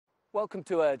Welcome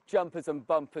to a Jumpers and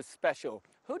Bumpers special.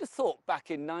 Who'd have thought back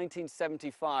in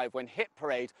 1975 when Hit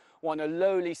Parade won a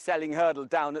lowly selling hurdle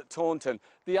down at Taunton,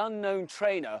 the unknown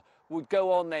trainer would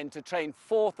go on then to train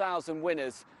 4,000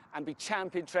 winners and be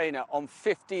champion trainer on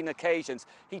 15 occasions.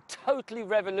 He totally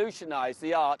revolutionised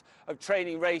the art of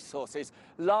training racehorses,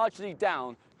 largely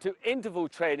down to interval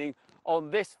training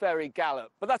on this very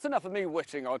gallop. But that's enough of me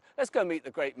wittering on. Let's go meet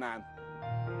the great man.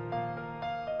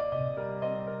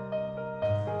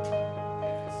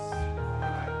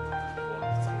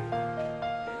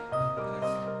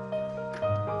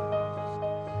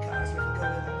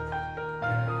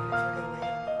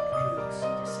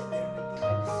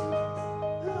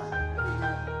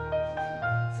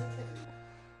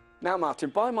 Now, Martin,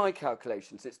 by my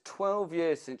calculations, it's 12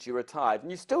 years since you retired,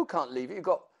 and you still can't leave it. You've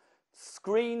got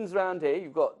screens around here,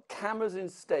 you've got cameras in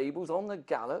stables, on the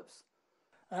gallops.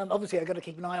 Obviously, I've got to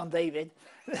keep an eye on David,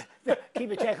 keep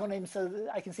a check on him so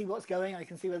that I can see what's going, I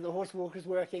can see whether the horse walker's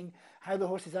working, how the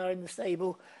horses are in the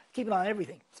stable, keep an eye on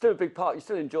everything. Still a big part, you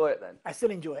still enjoy it then? I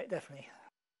still enjoy it, definitely.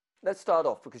 Let's start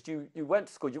off, because you went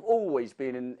to school, you've always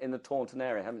been in the Taunton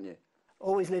area, haven't you?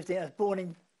 Always lived in, I was born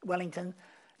in Wellington,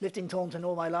 lived in Taunton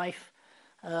all my life.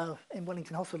 In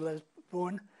Wellington Hospital I was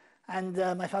born, and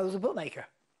my father was a bookmaker.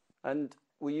 And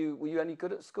were you any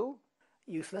good at school?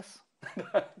 Useless.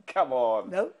 Come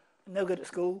on. No good at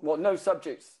school. What, no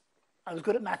subjects? I was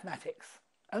good at mathematics,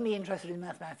 only interested in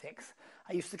mathematics.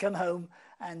 I used to come home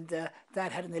and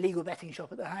Dad had an illegal betting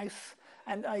shop at the house,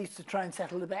 and I used to try and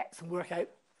settle the bets and work out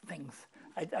things.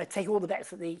 I'd take all the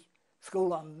bets at the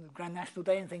school on Grand National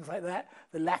Day and things like that.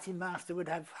 The Latin master would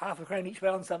have £0.50 crown each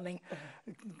bet on something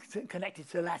connected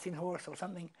to a Latin horse or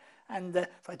something. And so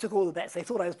I took all the bets. They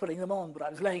thought I was putting them on, but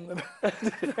I was laying them.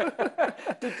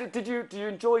 Did you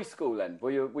enjoy school then?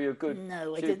 Were you a good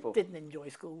No, pupil? I didn't enjoy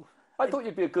school. I thought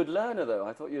you'd be a good learner though.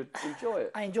 I thought you'd enjoy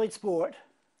it. I enjoyed sport.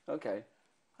 Okay.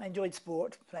 I enjoyed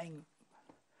sport, playing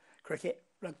cricket,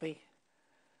 rugby.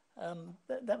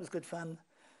 That was good fun.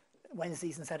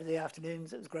 Wednesdays and Saturday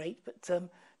afternoons, it was great, but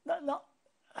not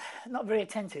very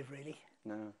attentive, really.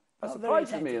 No. That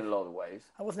surprises me in a lot of ways.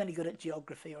 I wasn't any good at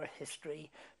geography or history,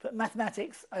 but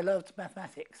mathematics, I loved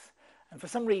mathematics. And for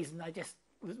some reason, I just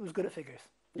was good at figures.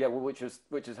 Yeah, well, which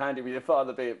is handy with your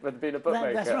father being a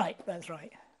bookmaker. That's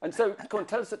right. And so, come on,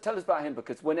 tell us about him,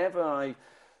 because whenever I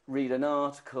read an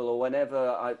article or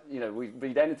whenever we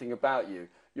read anything about you,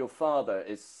 your father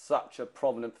is such a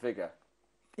prominent figure.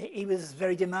 He was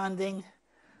very demanding,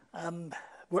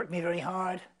 worked me very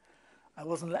hard. I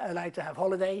wasn't allowed to have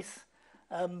holidays.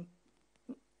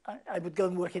 I would go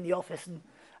and work in the office and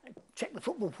check the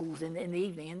football pools in the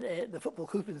evening, and the football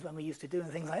coupons when we used to do and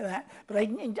things like that. But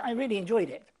I really enjoyed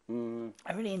it.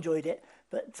 I really enjoyed it,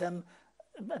 but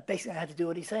basically I had to do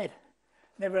what he said.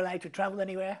 Never allowed to travel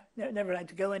anywhere, never allowed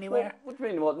to go anywhere. What do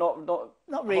you mean? What,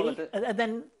 not really. And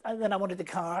then I wanted a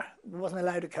car. I wasn't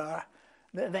allowed a car.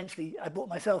 Eventually, I bought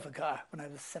myself a car when I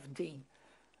was 17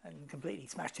 and completely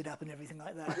smashed it up and everything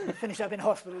like that. Finished up in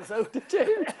hospital, so... Did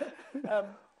you?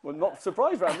 Well, not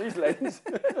surprised around these lanes.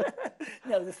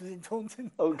 No, this was in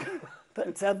Taunton. Okay.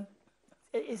 But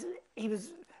he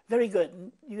was very good,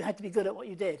 and you had to be good at what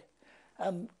you did.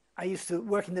 I used to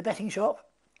work in the betting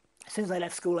shop. As soon as I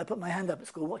left school, I put my hand up at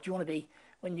school. What do you want to be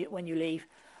when you leave?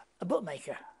 A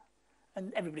bookmaker.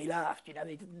 And everybody laughed, they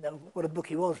didn't know what a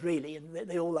bookie was really, and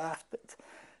they all laughed. But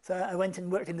so I went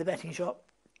and worked in the betting shop.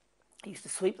 I used to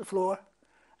sweep the floor,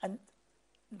 and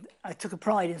I took a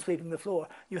pride in sweeping the floor.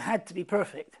 You had to be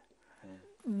perfect.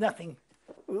 Nothing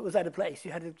was out of place.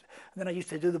 You had to, and then I used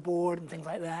to do the board and things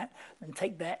like that, and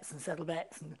take bets and settle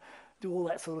bets and do all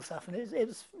that sort of stuff. And it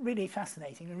was really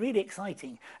fascinating and really exciting.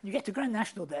 And you get to Grand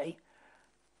National Day,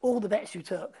 all the bets you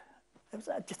took. It was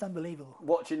just unbelievable.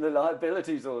 Watching the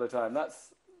liabilities all the time,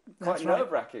 that's quite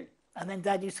nerve-wracking. Right. And then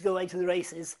Dad used to go away to the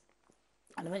races,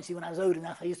 and eventually when I was old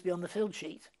enough, I used to be on the field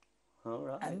sheet. All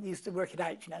right. And used to work it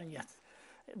out, and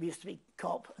we used to be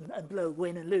cop and blow,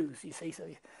 win and lose, you see. So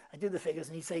I do the figures,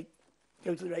 and he'd say,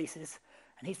 go to the races,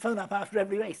 and he'd phone up after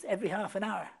every race, every half an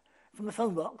hour, from the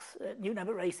phone box at Newton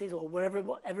Abbot races or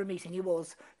whatever meeting he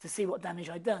was, to see what damage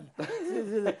I'd done.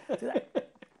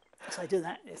 So I do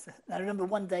that. I remember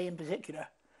one day in particular,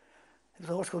 there was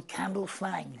a horse called Campbell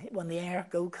Flang. It won the Ayr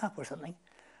Gold Cup or something.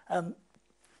 And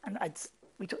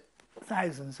we took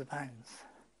thousands of pounds.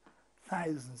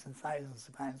 Thousands and thousands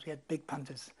of pounds. We had big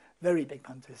punters, very big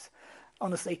punters.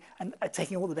 Honestly, and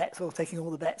taking all the bets,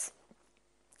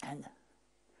 and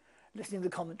listening to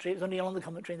the commentary. It was only on the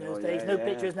commentary in those days. No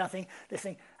pictures, nothing.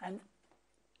 Listening, and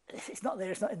it's not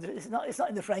there. It's not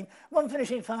in the frame. One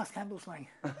finishing fast, Campbell Flang.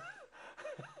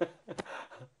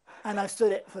 And I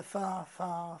stood it for far,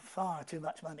 far, far too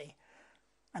much money,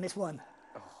 and it's won.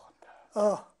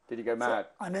 Oh, Did you go mad?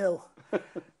 I'm ill.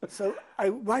 So I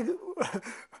waggled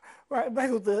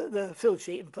the fill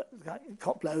sheet and put like,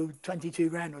 top load 22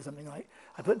 grand or something like.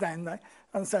 I put down like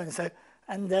on so and so,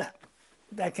 and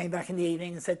Dad came back in the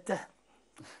evening and said,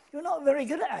 "You're not very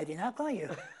good at adding up, are you?"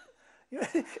 He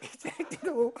checked it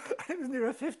all. It was near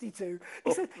a 52.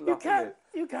 He said, "You can't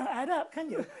add up,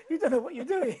 can you? You don't know what you're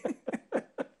doing."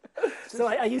 So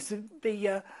I used to be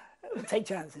take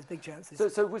chances, big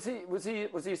chances. So was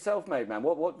he a self-made man?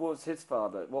 What was his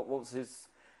father? What was his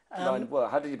line of work?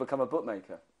 How did he become a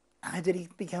bookmaker? How did he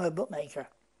become a bookmaker?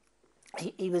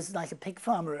 He was like a pig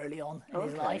farmer early on in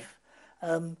his life.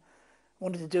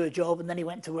 Wanted to do a job, and then he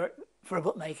went to work for a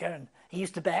bookmaker, and he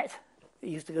used to bet. He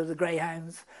used to go to the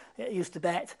greyhounds. He used to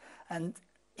bet, and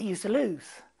he used to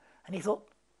lose. And he thought,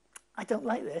 I don't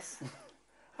like this.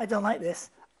 I don't like this.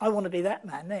 I want to be that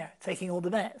man there, taking all the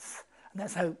bets. And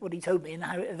that's what he told me, and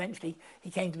how eventually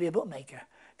he came to be a bookmaker,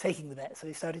 taking the bets. So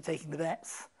he started taking the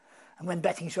bets. And when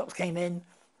betting shops came in,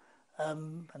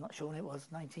 I'm not sure when it was,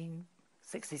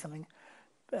 1960 something,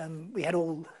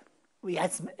 we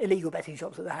had some illegal betting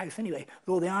shops at the house anyway.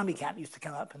 All the army camp used to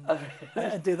come up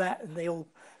and do that, and they all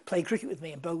played cricket with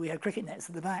me, and we had cricket nets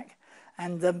at the back.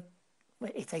 And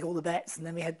he'd take all the bets, and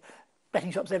then we had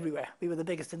betting shops everywhere. We were the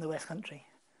biggest in the West Country.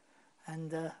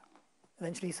 And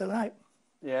eventually sold out.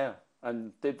 Yeah.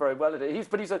 And did very well at it.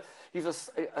 He's a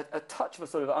touch of a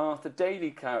sort of Arthur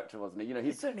Daly character, wasn't he? You know,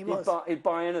 he certainly was. He'd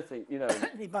buy anything, you know.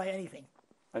 He'd buy anything.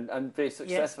 And be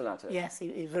successful at it. Yes, he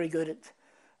was very good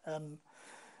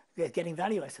at getting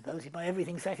value, I suppose. He'd buy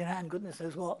everything second hand, goodness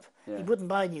knows what. Yeah. He wouldn't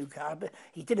buy a new car, but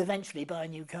he did eventually buy a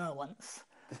new car once.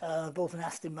 Bought an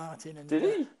Aston Martin. And,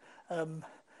 did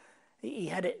he? He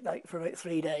had it like for about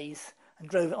 3 days and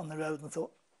drove it on the road and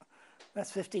thought,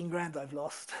 that's 15 grand I've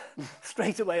lost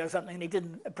straight away or something, and he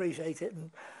didn't appreciate it, and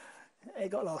it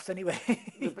got lost anyway.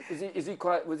 Was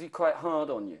he quite hard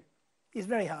on you? He's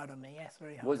very hard on me, yes,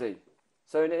 very hard. Was he?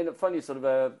 So in a funny sort of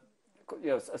a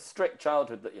strict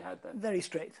childhood that you had then? Very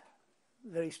strict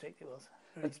it was,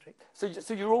 very strict.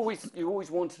 So you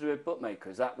always wanted to be a bookmaker,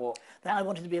 is that what? That I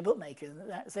wanted to be a bookmaker, and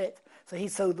that's it. So he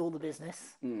sold all the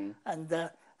business, and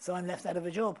so I'm left out of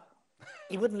a job.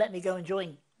 He wouldn't let me go and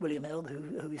join William Hill,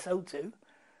 who we sold to.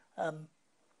 And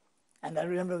I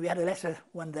remember we had a letter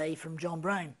one day from John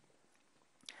Brown.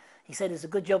 He said, it's a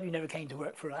good job you never came to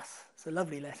work for us. It's a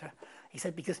lovely letter. He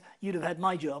said, because you'd have had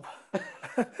my job.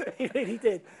 He really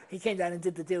did. He came down and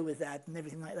did the deal with Dad and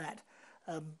everything like that.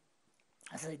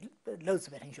 I said, loads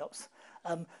of betting shops.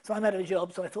 So I'm out of a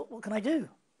job, so I thought, what can I do?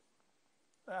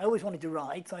 I always wanted to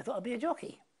ride, so I thought I'd be a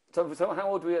jockey. So how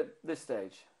old were you at this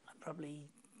stage? I'm probably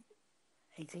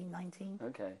 18, 19.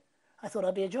 Okay. I thought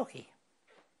I'd be a jockey.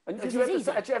 And had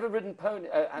you ever ridden pony?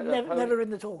 Never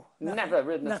ridden at all. Nothing. Never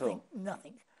ridden at all?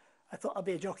 Nothing. I thought I'd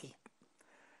be a jockey.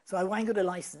 So I wangled a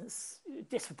licence,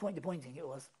 just for point-to-pointing it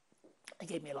was. They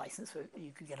gave me a licence,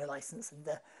 you could get a licence, and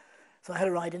so I had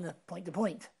a ride in the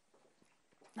point-to-point.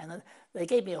 And they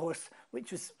gave me a horse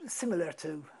which was similar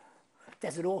to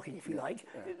Desert Orchid, if you like,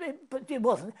 but it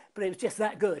wasn't, but it was just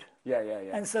that good. Yeah.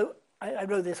 And so I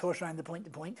rode this horse around the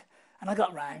point-to-point, and I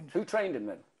got round. Who trained him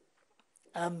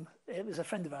then? It was a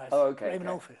friend of ours, Raymond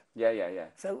Alford. Yeah.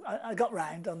 So I got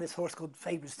round on this horse called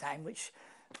Faberstown, which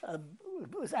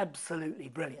was absolutely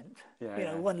brilliant.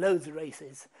 Won loads of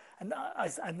races, and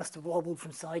I must have wobbled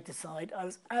from side to side. I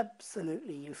was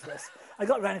absolutely useless. I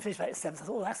got round and finished about 7th. I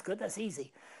thought, oh, that's good, that's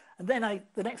easy. And then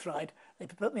the next ride, they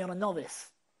put me on a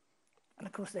novice, and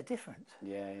of course they're different.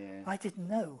 Yeah. I didn't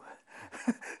know.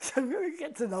 So we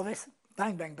get to the novice,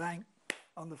 bang, bang, bang,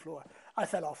 on the floor. I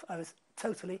fell off. I was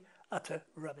totally, utter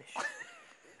rubbish.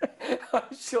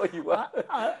 I'm sure you were.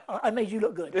 I made you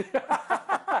look good.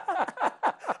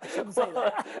 I shouldn't say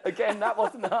that. Again, that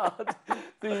wasn't hard.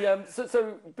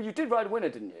 But you did ride a winner,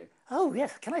 didn't you? Oh,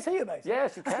 yes. Can I tell you about it?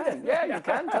 Yes, you can. Yeah, you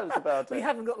can tell us about it. We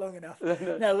haven't got long enough.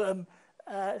 No,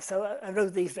 so I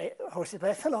rode these horses, but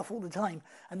I fell off all the time.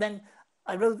 And then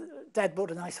Dad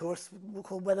bought a nice horse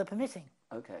called Weather Permitting.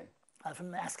 Okay.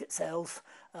 From the Ascot Sales.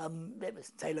 It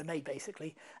was tailor-made,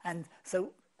 basically. And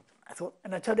so I thought,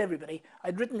 and I told everybody,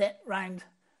 I'd ridden it round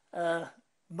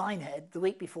Minehead the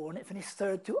week before, and it finished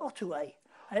third to Ottaway,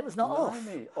 and it was not off.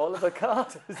 Oliver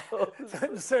Carter's horse. So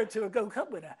it was third to a Gold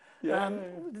Cup winner. Yeah.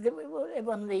 It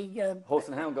won the Horse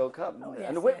and Hound Gold Cup, yes,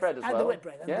 and the Whitbread as well. And the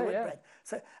Whitbread, the Whitbread.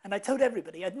 So, and I told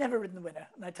everybody, I'd never ridden the winner,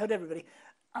 and I told everybody,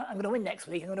 I'm going to win next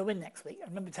week. I'm going to win next week. I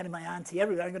remember telling my auntie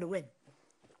everywhere, I'm going to win.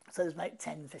 So there's about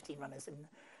 10, 15 runners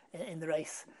in the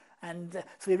race, and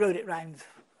so we rode it round.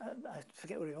 I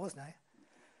forget where it was now.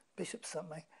 Bishop's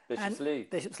something. Bishop's Lee.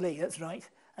 Bishop's Lee, that's right.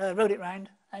 Rode it round,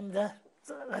 and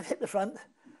so I hit the front.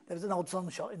 There was an odd song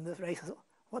shot in the race. I thought,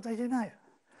 what do I do now?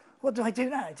 What do I do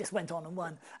now? I just went on and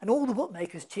won. And all the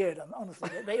bookmakers cheered, honestly.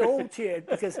 They all cheered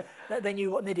because they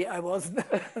knew what an idiot I was,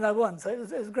 and I won. So it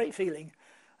was a great feeling.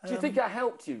 Do you think that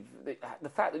helped you? The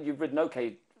fact that you've ridden,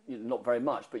 okay, not very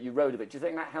much, but you rode a bit. Do you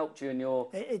think that helped you in your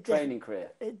training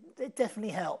career? It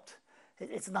definitely helped.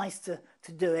 It's nice to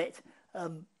do it.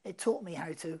 It taught me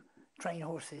how to train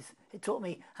horses. It taught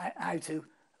me how to...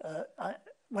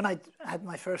 when I had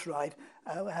my first ride,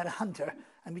 I had a hunter,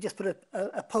 and we just put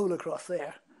a pole across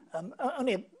there.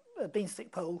 Only a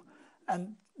beanstick pole,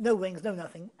 and no wings, no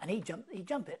nothing, and he'd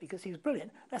jump it because he was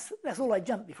brilliant. That's all I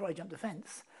jumped before I jumped a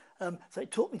fence. So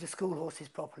it taught me to school horses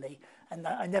properly, and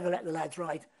I never let the lads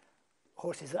ride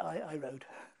horses that I rode.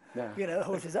 Yeah. You know,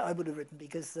 horses that I would have ridden,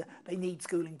 because they need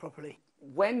schooling properly.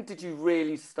 When did you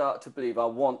really start to believe, I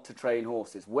want to train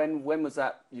horses? When was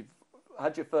that? You've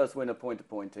had your first winner pointer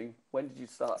pointing. When did you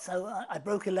start? So I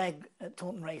broke a leg at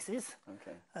Taunton races.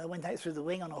 Okay. Went out through the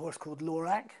wing on a horse called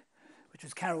Lorac, which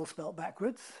was Carol spelt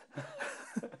backwards.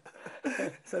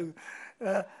 So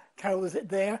Carol was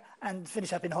there, and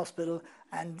finished up in hospital,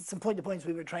 and some pointer points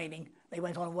we were training. They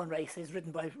went on and won races,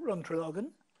 ridden by Ron Treloggan.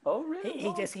 Oh, really?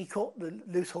 He caught the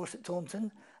loose horse at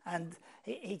Taunton, and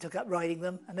he took up riding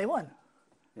them, and they won.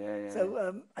 Yeah.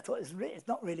 So I thought it's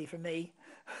not really for me.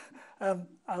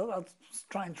 I'll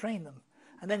try and train them.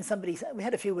 And then somebody said, we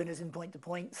had a few winners in point to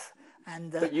points,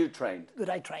 and but you trained. That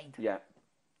I trained. Yeah.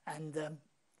 And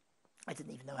I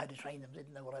didn't even know how to train them.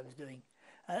 Didn't know what I was doing.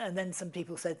 And then some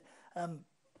people said,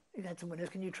 "You've had some winners.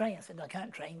 Can you train?" I said, "No, I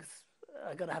can't train because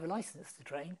I've got to have a license to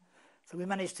train." So we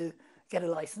managed to get a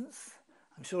license.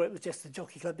 I'm sure it was just the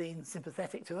Jockey Club being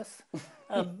sympathetic to us,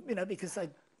 you know, because I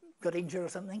got injured or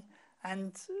something,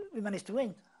 and we managed to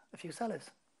win a few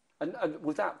sellers. And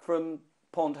was that from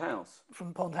Pond House?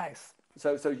 From Pond House.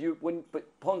 So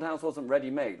but Pond House wasn't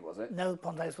ready made, was it? No,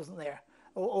 Pond House wasn't there.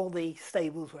 All the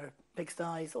stables were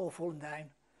pigsties, all fallen down.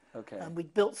 Okay. And we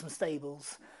built some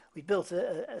stables. We built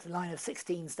a line of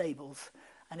 16 stables,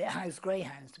 and it housed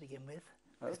greyhounds to begin with.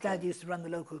 Okay. His dad used to run the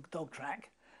local dog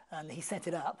track, and he set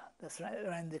it up. That's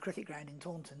around the cricket ground in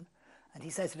Taunton, and he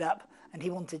set it up, and he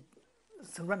wanted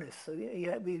some runners. So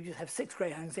we just have 6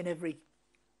 greyhounds in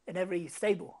every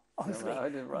stable. Honestly,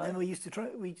 right. And then we used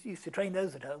to train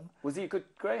those at home. Was he a good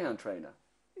greyhound trainer?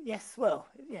 Yes, well,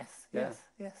 yes.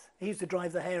 He used to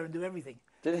drive the hare and do everything.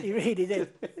 Did he? He really did.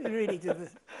 He really did.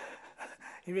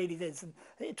 He really did. And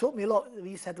it taught me a lot.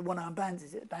 We used to have the one-arm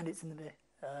bandits in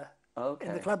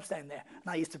the clubs down there,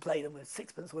 and I used to play them with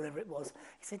sixpence, whatever it was.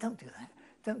 He said, "Don't do that.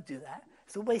 Don't do that.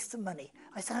 It's a waste of money."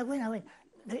 I said, "I win. I win."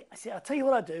 I said, "I'll tell you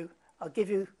what I'll do. I'll give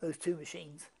you those 2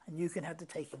 machines, and you can have the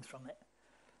takings from it."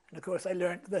 And of course, I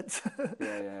learned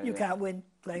that you can't win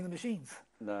playing the machines.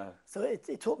 No. So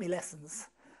it taught me lessons.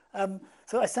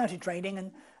 So I started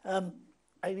training, and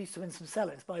I used to win some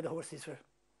sellers, buy the horses for.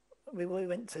 We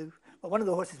went to one of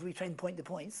the horses we trained point to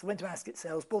points. Went to Ascot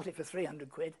Sales, bought it for 300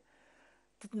 quid.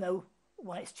 Didn't know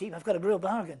why it's cheap. I've got a real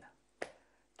bargain.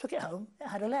 Took it home. It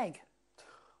had a leg.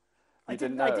 I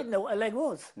didn't know what a leg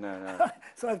was. No.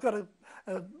 So I've got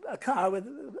a car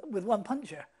with one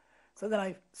puncher. So then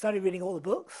I started reading all the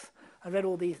books. I read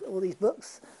all these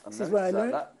books. This is where I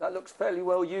learned. That looks fairly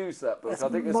well used, that book. That's I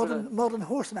think Modern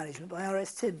Horse Management by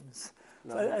R.S. Timms.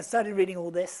 So I started reading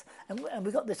all this, and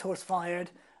we got this horse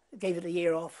fired, gave it a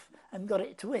year off, and got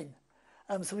it to win.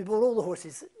 So we bought all the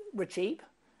horses were cheap,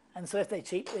 and so if they're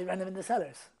cheap, they ran them in the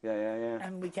cellars. Yeah.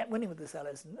 And we kept winning with the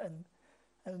cellars,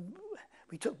 and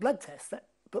we took blood tests. That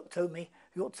book told me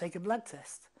you ought to take a blood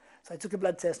test. So I took a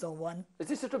blood test on one. Is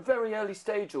this at a very early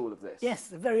stage, all of this? Yes,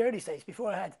 the very early stage,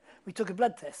 before we took a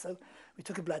blood test. So we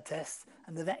took a blood test,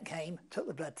 and the vet came, took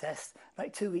the blood test.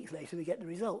 Like 2 weeks later, we get the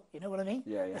result. You know what I mean?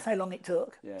 Yeah. That's how long it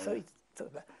took. Yeah, so he took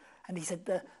the blood. And he said,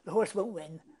 the horse won't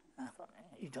win. And I thought,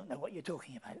 you don't know what you're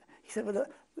talking about. He said, well,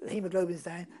 the hemoglobin's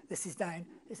down, this is down.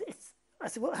 I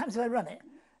said, what happens if I run it?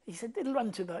 He said, it'll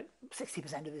run to about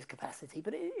 60% of his capacity,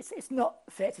 but it's not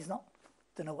fit, it's not,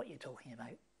 don't know what you're talking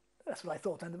about. That's what I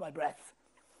thought under my breath.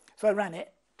 So I ran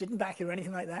it, didn't back it or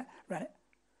anything like that, ran it.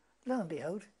 Lo and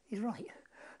behold, he's right.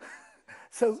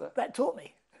 so that taught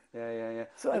me. Yeah.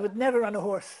 So I would never run a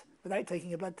horse without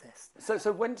taking a blood test.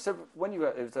 So when you were,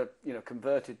 it was a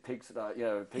converted pig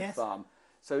farm.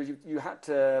 So you had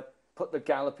to put the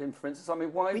gallop in, for instance. I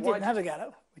mean, why? We didn't have a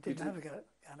gallop.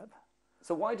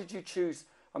 So why did you choose?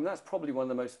 I mean, that's probably one of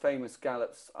the most famous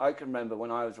gallops I can remember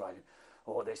when I was riding.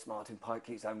 Oh, this Martin Pike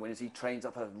keeps having winners. He trains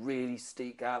up a really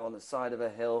steep gallop on the side of a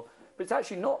hill. But it's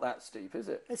actually not that steep, is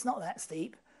it? It's not that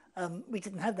steep. We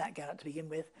didn't have that gallop to begin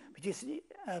with. We just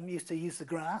used to use the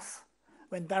grass.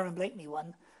 When Baron Blakeney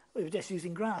won, we were just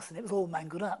using grass, and it was all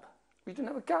mangled up. We didn't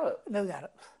have a gallop? No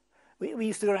gallops. We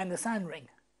used to go around the sand ring.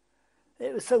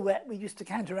 It was so wet, we used to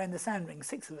canter around the sand ring,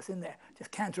 6 of us in there,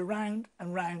 just canter round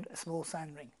and round a small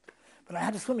sand ring. But I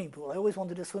had a swimming pool. I always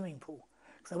wanted a swimming pool.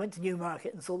 So I went to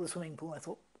Newmarket and saw the swimming pool. I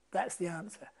thought, that's the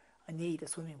answer. I need a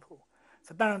swimming pool.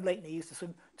 So Baron Blakeney used to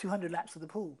swim 200 laps of the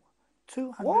pool.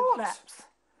 200 laps.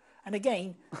 And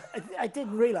again, I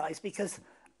didn't realise, because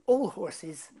all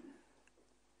horses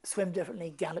swim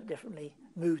differently, gallop differently,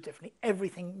 move differently.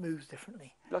 Everything moves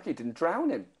differently. Lucky you didn't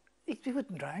drown him. He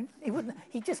wouldn't drown. He wouldn't.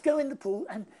 He'd just go in the pool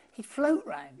and he'd float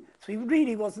round. So he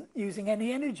really wasn't using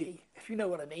any energy, if you know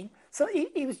what I mean. So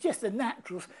he was just a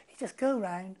natural. He'd just go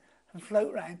round and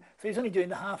float round. So he was only doing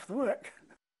the half the work.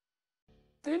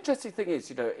 The interesting thing is,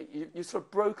 you've sort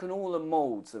of broken all the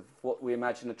moulds of what we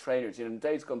imagine a trainer is. In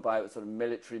days gone by, it was sort of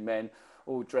military men,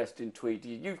 all dressed in tweed.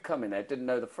 You've come in there, didn't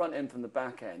know the front end from the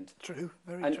back end. True,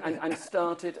 very true.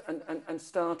 And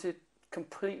started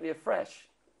completely afresh.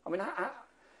 I mean,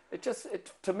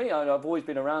 to me, I've always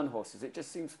been around horses. It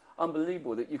just seems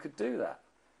unbelievable that you could do that.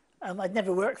 I'd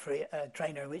never worked for a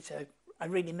trainer, which I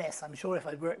really miss. I'm sure if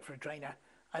I'd worked for a trainer,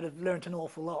 I'd have learnt an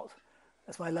awful lot.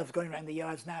 That's why I love going around the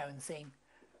yards now and seeing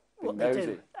what they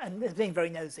do. And being very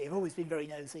nosy. I've always been very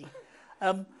nosy.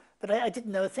 But I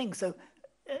didn't know a thing. So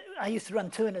I used to run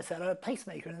 2 in a cellar, a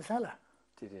pacemaker in the cellar.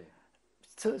 Did you?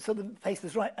 So the pace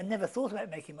was right. I never thought about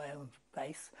making my own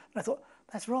pace. And I thought,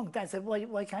 that's wrong. Dad said,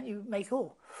 why can't you make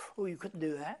all? Oh, you couldn't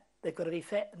do that. They've got to be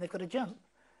fit and they've got to jump.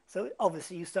 So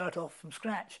obviously you start off from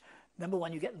scratch. Number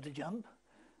one, you get them to jump.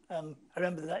 I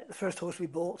remember that the first horse we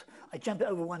bought, I jumped it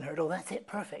over one hurdle. That's it,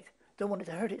 perfect. Don't want it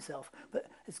to hurt itself. But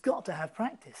it's got to have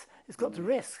practice. It's got to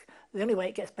risk. The only way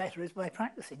it gets better is by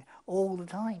practicing all the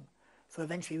time. So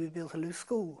eventually we built a loose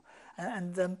school.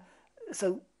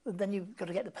 So then you've got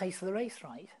to get the pace of the race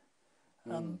right.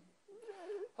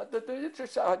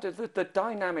 The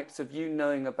dynamics of you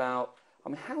knowing about, I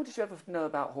mean, how did you ever know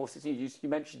about horses? You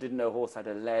mentioned you didn't know a horse had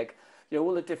a leg.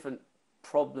 All the different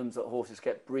problems that horses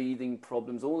get, breathing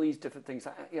problems, all these different things.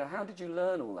 How did you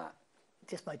learn all that?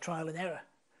 Just by trial and error.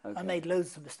 Okay. I made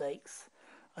loads of mistakes.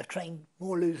 I've trained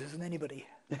more losers than anybody.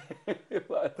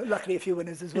 But luckily a few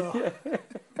winners as well.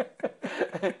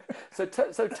 Yeah. So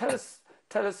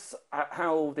tell us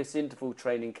how this interval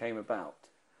training came about.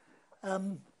 I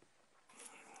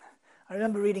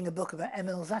remember reading a book about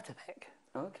Emil Zatopek.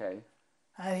 Okay.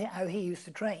 How he used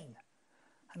to train.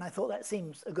 And I thought that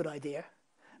seems a good idea.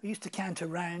 We used to canter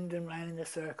round and round in a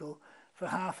circle for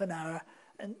half an hour.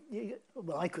 And,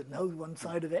 I couldn't hold one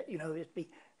side of it.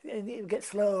 It would get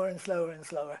slower and slower and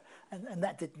slower. And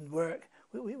that didn't work.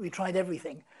 We tried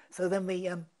everything. So then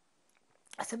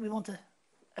I said, we want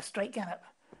a straight gallop.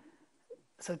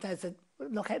 So Dad said,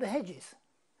 knock out the hedges.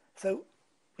 So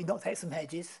we knocked out some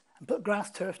hedges and put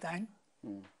grass turf down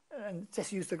and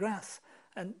just used the grass.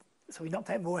 And so we knocked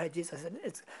out more hedges. I said,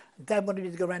 Dad wanted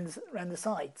me to go around the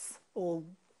sides, all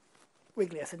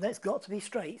wiggly. I said, no, it's got to be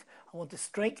straight. I want a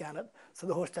straight gallop so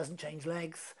the horse doesn't change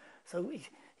legs. So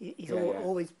he's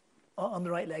always on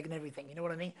the right leg and everything, you know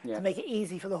what I mean? Yeah. To make it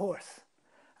easy for the horse.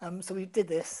 So we did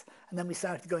this, and then we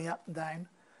started going up and down,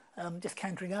 just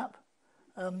cantering up.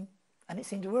 And it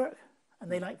seemed to work.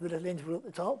 And they liked the little interval at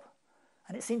the top.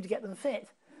 And it seemed to get them fit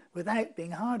without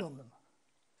being hard on them.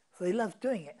 So they loved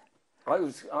doing it. I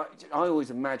always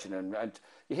imagine, and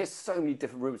you hear so many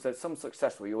different rumours. There's some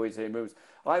successful, you always hear rumours.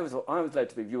 I was led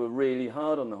to believe you were really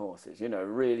hard on the horses.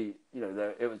 Really,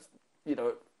 it was,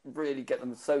 really get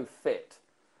them so fit.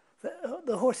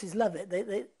 The horses love it.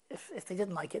 If they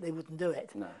didn't like it, they wouldn't do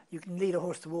it. No. You can lead a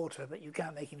horse to water, but you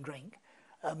can't make him drink.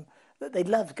 But they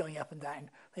loved going up and down.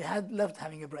 They loved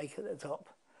having a break at the top.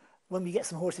 When we get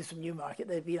some horses from Newmarket,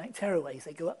 they'd be like tearaways.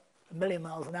 They'd go up 1,000,000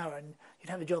 miles an hour, and you'd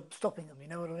have a job stopping them. You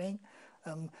know what I mean?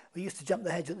 We used to jump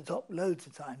the hedge at the top loads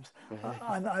of times.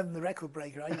 I'm the record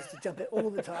breaker. I used to jump it all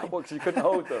the time. Well, 'cause you couldn't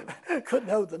hold them. Couldn't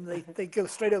hold them. They'd go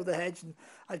straight over the hedge, and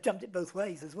I jumped it both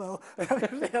ways as well,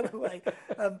 the other way.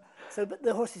 But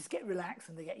the horses get relaxed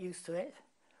and they get used to it.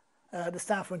 The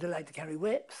staff weren't allowed to carry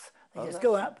whips. They just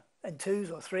go up in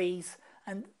 2s or 3s,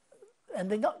 and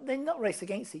they not race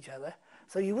against each other.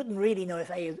 So you wouldn't really know if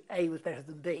A was better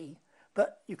than B,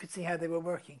 but you could see how they were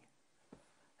working.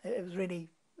 It was really.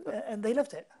 And they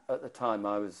loved it. At the time,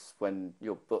 when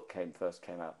your book first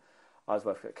came out, I was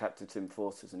working at Captain Tim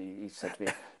Forster's, and he said to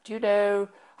me, do you know,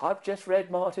 I've just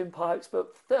read Martin Pike's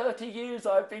book, 30 years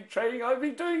I've been training, I've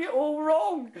been doing it all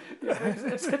wrong.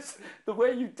 It's the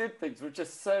way you did things was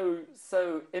just so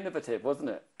innovative, wasn't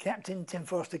it? Captain Tim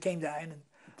Forster came down and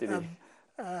did he?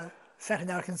 sat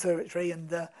in our conservatory,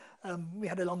 and we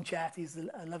had a long chat. He's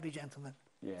a lovely gentleman.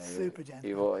 Yeah, Super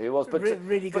gentleman. he was, but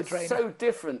Really good but trainer. so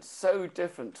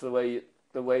different to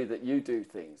the way that you do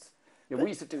things. You know,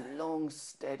 we used to do long,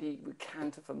 steady, we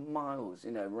canter for miles,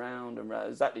 you know, round and round.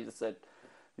 Exactly as I said,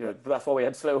 you know, that's why we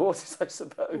had slow horses, I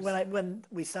suppose. When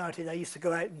we started, I used to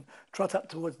go out and trot up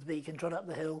towards the beacon, trot up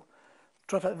the hill,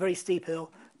 trot up a very steep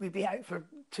hill. We'd be out for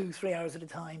 2-3 hours at a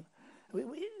time.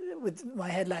 With my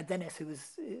head lad Dennis, who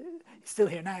was he's still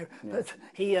here now, but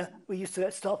we used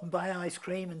to stop and buy ice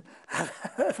cream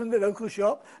and from the local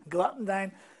shop, and go up and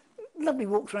down. Lovely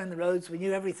walks around the roads. We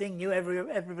knew everything, knew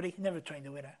everybody. Never trained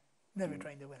a winner. Never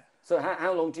trained a winner. So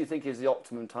how long do you think is the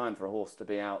optimum time for a horse to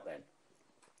be out then?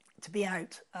 To be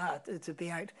out,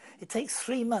 it takes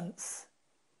 3 months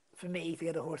for me to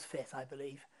get a horse fit, I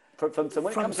believe. So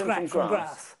when it comes in from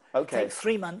grass? Okay. It takes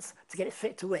 3 months to get it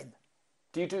fit to win.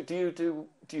 Do you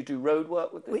do road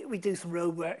work with it? We do some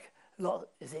road work. A lot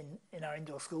is in our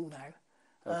indoor school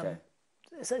now. Okay.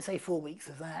 So say 4 weeks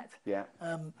of that. Yeah.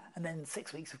 And then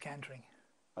 6 weeks of cantering.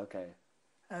 Okay.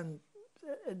 And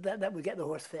that would get the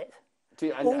horse fit.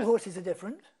 All horses are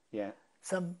different. Yeah.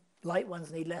 Some light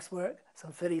ones need less work.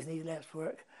 Some fillies need less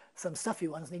work. Some stuffy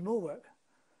ones need more work.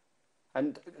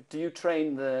 And do you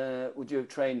train would you have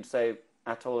trained, say,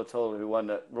 Atoll, who won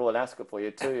at Royal Ascot for you,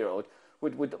 a 2-year-old?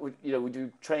 Would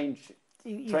you train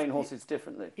horses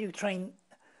differently? You train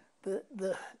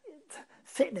the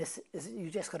fitness is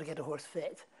you just got to get a horse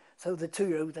fit. So the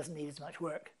 2-year-old doesn't need as much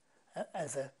work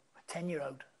as a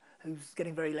 10-year-old who's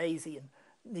getting very lazy and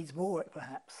needs more work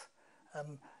perhaps.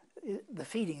 The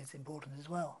feeding is important as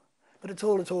well. But at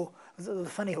all, the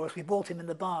funny horse, we bought him in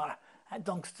the bar at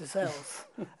Doncaster Cells.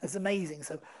 It's amazing.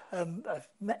 So I've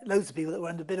met loads of people that were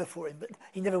under bidder for him, but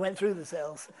he never went through the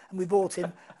cells. And we bought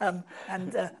him, and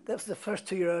that was the first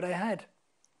 2-year-old I had.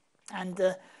 And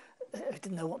I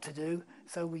didn't know what to do,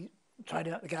 so we tried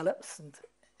out the gallops, and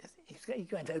he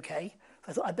went okay.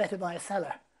 So I thought I'd better buy a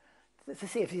seller to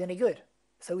see if he's any good.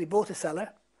 So we bought a seller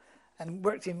and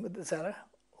worked him with the seller.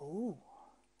 Ooh.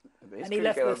 And he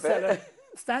left the seller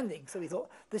standing. So we thought,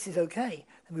 this is okay.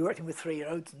 And we worked him with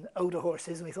 3-year-olds and older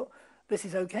horses, and we thought, this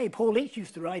is okay. Paul Leach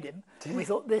used to ride him, and we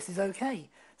thought, this is okay.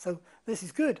 So this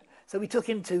is good. So we took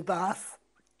him to Bath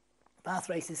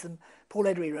races, and Paul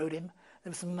Eddery rode him.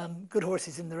 There were some good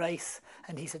horses in the race,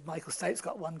 and he said, Michael Stout's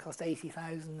got one, cost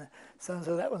 80,000. So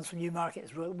that one's from Newmarket,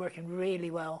 it's working really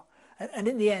well. And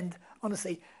in the end,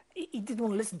 honestly, he didn't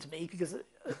want to listen to me because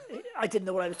I didn't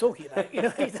know what I was talking about. You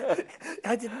know,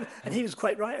 I didn't, and he was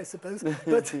quite right, I suppose.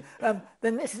 But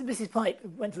then Mrs. Pipe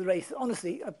went to the race.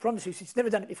 Honestly, I promise you, she's never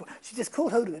done it before. She just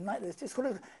caught hold of him like this, just caught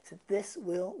hold of him, said, "This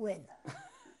will win."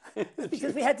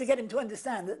 Because we had to get him to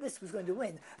understand that this was going to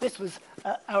win. This was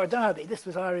our derby. This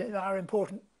was our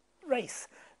important race.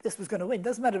 This was going to win.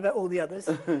 Doesn't matter about all the others.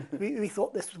 we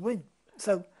thought this would win.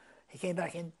 So he came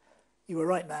back in. You were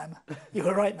right, ma'am. You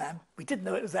were right, ma'am. We didn't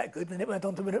know it was that good, and it went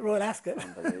on to win at Royal Ascot.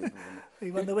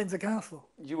 We won the Windsor Castle.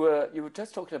 You were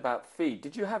just talking about feed.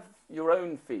 Did you have your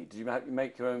own feed? Did you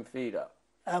make your own feed up?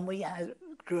 We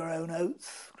grew our own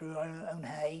oats, grew our own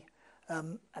hay,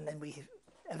 and then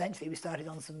eventually we started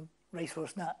on some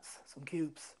racehorse nuts, some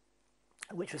cubes,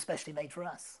 which were specially made for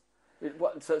us.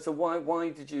 So why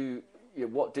did you?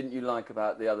 What didn't you like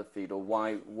about the other feed, or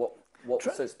why? What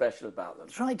was so special about them?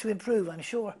 Tried to improve. I'm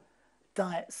sure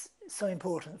diet's so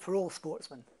important for all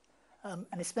sportsmen,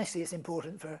 and especially it's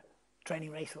important for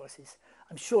training racehorses.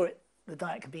 I'm sure the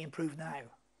diet can be improved now,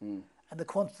 and the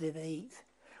quantity they eat.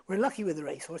 We're lucky with the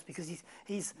racehorse because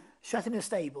he's shut in a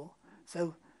stable,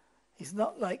 so he's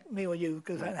not like me or you, who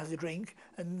goes out and has a drink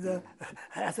and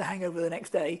has a hangover the next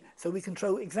day. So we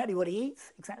control exactly what he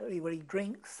eats, exactly what he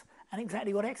drinks, and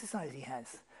exactly what exercise he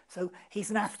has. So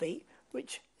he's an athlete,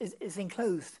 which is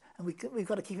enclosed, and we've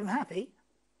got to keep him happy.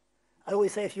 I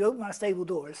always say if you open our stable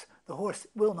doors, the horse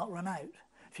will not run out.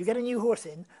 If you get a new horse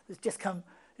in that's just come,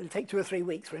 it'll take 2 or 3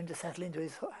 weeks for him to settle into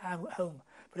his home.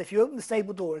 But if you open the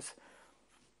stable doors,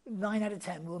 9 out of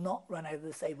 10 will not run out of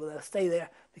the stable. They'll stay there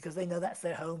because they know that's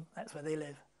their home, that's where they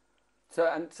live. So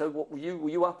what were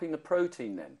you upping the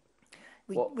protein then?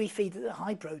 We feed the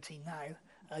high protein now.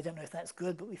 I don't know if that's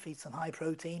good, but we feed some high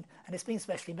protein, and it's been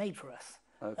specially made for us.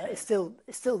 Okay. It's still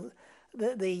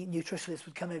the nutritionist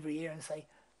would come every year and say,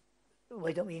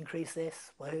 why don't we increase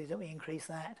this? Why don't we increase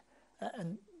that?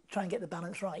 And try and get the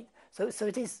balance right. So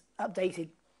it is updated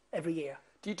every year.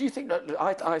 Do you think that,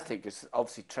 I think it's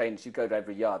obviously trainers, you go to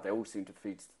every yard, they all seem to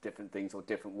feed different things or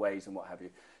different ways and what have you.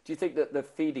 Do you think that the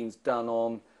feeding's done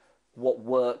on what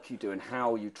work you do and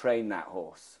how you train that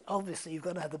horse? Obviously, you've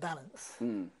got to have the balance.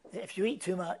 If you eat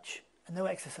too much and no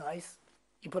exercise,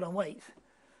 you put on weight.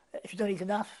 If you don't eat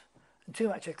enough too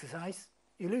much exercise,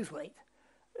 you lose weight.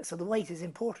 So the weight is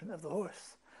important of the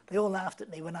horse. They all laughed at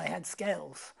me when I had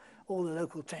scales. All the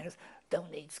local trainers,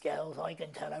 don't need scales, I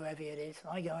can tell how heavy it is.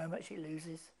 I know how much it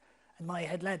loses. And my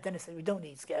head lad Dennis said, we don't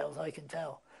need scales, I can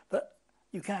tell. But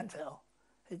you can't tell.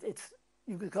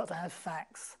 You've got to have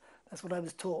facts. That's what I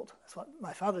was taught. That's what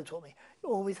my father taught me. You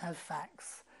always have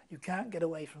facts. You can't get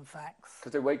away from facts.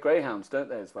 Because they weigh greyhounds, don't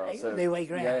they, as well? They weigh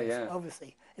greyhounds,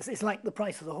 obviously. It's like the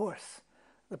price of the horse.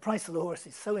 The price of the horse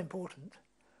is so important.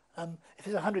 If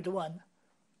it's 100 to 1,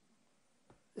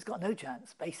 it's got no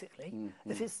chance, basically.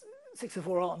 Mm-hmm. If it's 6 to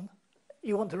 4 on,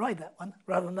 you want to ride that one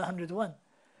rather than the 100 to 1.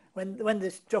 When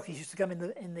the jockeys used to come in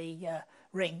the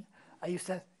ring,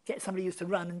 somebody used to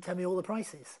run and tell me all the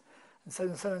prices. And so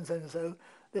and so and so and so.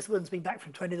 This one's been back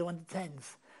from 20 to 1 to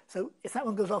 10s. So if that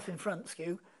one goes off in front,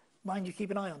 Skew, mind you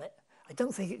keep an eye on it. I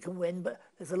don't think it can win, but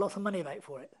there's a lot of money about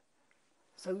for it.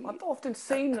 So I've often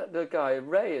seen the guy,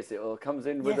 Ray, is it, or comes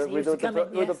in with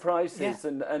the prices.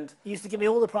 And he used to give me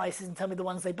all the prices and tell me the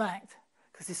ones they backed,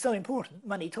 because it's so important.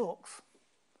 Money talks.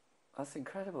 That's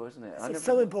incredible, isn't it? It's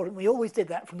so important. We always did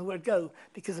that from the word go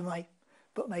because of my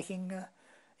bookmaking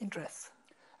interests.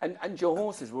 And your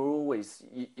horses were always,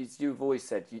 as you've always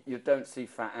said, you don't see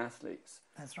fat athletes.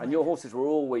 That's right. And your horses were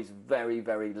always very,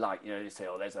 very light. You know, you say,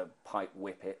 oh, there's a pipe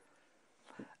whippet.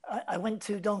 I went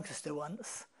to Doncaster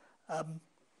once. I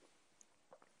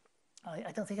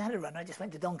don't think I had a run. I just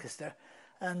went to Doncaster.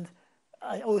 And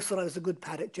I always thought I was a good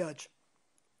paddock judge.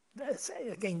 That's,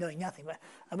 again, knowing nothing. But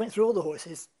I went through all the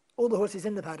horses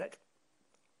in the paddock.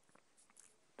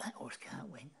 That horse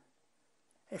can't win.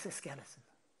 It's a skeleton.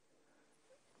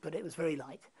 But it was very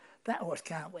light. That horse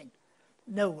can't win.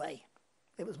 No way.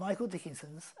 It was Michael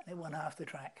Dickinson's, and it won half the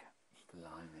track.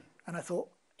 Blimey. And I thought,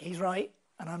 he's right,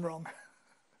 and I'm wrong.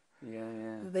 Yeah.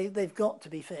 They've got to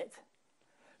be fit.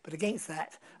 But against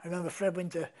that, I remember Fred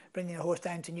Winter bringing a horse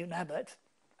down to Newton Abbot,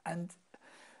 and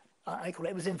I call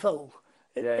it was in foal.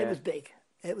 It was big.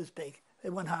 It was big.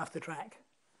 It won half the track.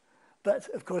 But,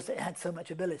 of course, it had so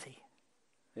much ability.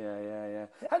 Yeah.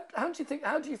 How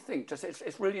do you think? Just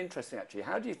it's really interesting actually.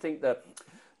 How do you think the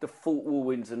Fort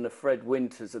Woolwins and the Fred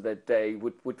Winters of their day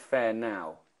would fare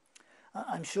now?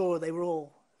 I'm sure they were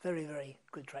all very, very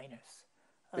good trainers.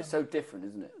 It's so different,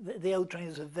 isn't it? The old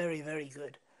trainers were very, very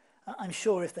good. I'm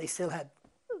sure if they still had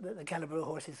the calibre of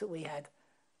horses that we had,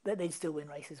 that they'd still win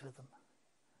races with them.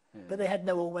 Yeah. But they had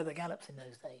no all-weather gallops in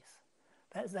those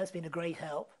days. That's been a great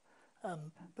help.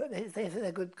 But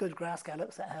they're good grass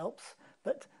gallops, that helps.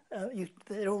 But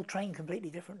they're all trained completely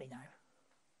differently now.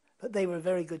 But they were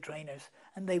very good trainers,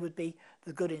 and they would be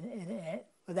the good in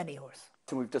with any horse.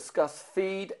 So we've discussed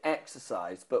feed,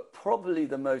 exercise, but probably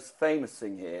the most famous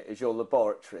thing here is your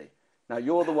laboratory. Now,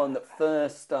 you're the one that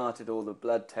first started all the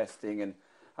blood testing and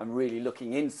really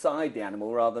looking inside the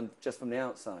animal rather than just from the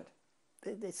outside.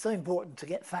 It's so important to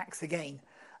get facts again.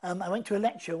 I went to a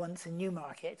lecture once in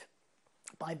Newmarket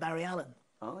by Barry Allen.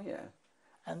 Oh, yeah.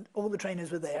 And all the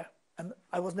trainers were there. And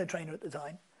I wasn't a trainer at the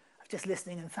time. I was just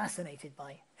listening and fascinated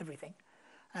by everything.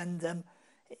 And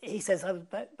he says I was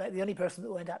about the only person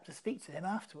that went up to speak to him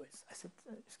afterwards. I said,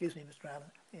 excuse me, Mr.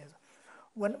 Allen. He goes,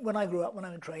 when I grew up, when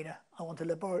I'm a trainer, I want a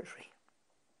laboratory.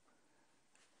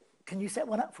 Can you set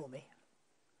one up for me?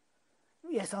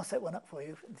 Yes, I'll set one up for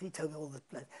you. He told me all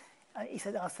the... he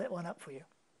said, I'll set one up for you.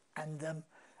 And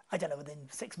I don't know, within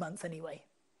 6 months anyway.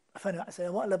 I phoned him up, I said, I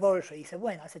want a laboratory. He said,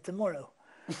 when? I said, tomorrow.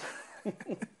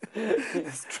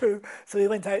 It's true. So we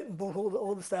went out and bought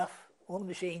all the stuff, all the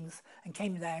machines, and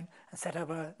came down and set up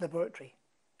our laboratory.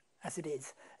 As it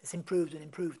is, it's improved and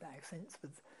improved now since,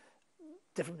 with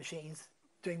different machines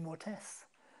doing more tests.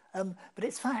 But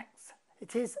it's facts.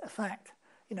 It is a fact.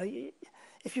 You know,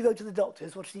 if you go to the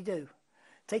doctors, what does he do?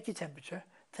 Take your temperature,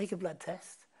 take a blood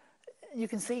test, and you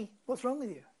can see what's wrong with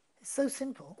you. It's so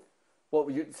simple. So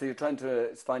you're trying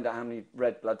to find out how many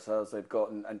red blood cells they've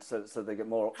got, and so they get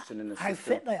more oxygen in the system. How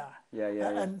fit they are. Yeah.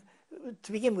 And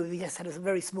to begin with, we just had a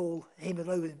very small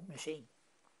hemoglobin machine.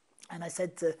 And I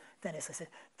said to Dennis, I said,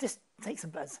 just take some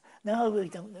bloods. No, we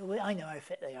don't know. I know how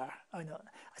fit they are. I know.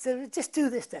 I said, just do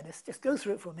this, Dennis. Just go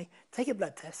through it for me. Take a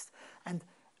blood test. And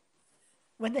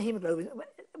when the hemoglobin,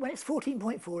 when it's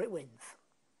 14.4, it wins.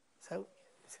 So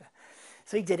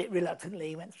he did it reluctantly.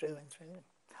 He went through.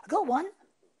 I got one.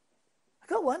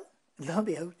 And lo and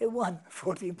behold, it won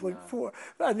 14.4.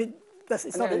 No. I mean,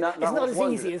 it's not as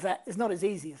easy as that. It's not as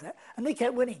easy as that. And they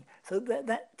kept winning. So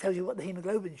that tells you what the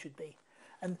hemoglobin should be.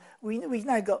 And we've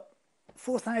now got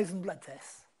 4,000 blood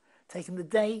tests taken the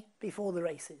day before the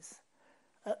races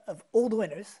of all the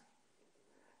winners.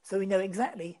 So we know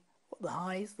exactly what the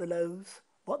highs, the lows,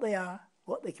 what they are,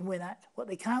 what they can win at, what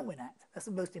they can't win at. That's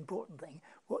the most important thing.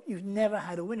 What you've never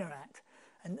had a winner at.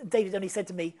 And David only said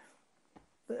to me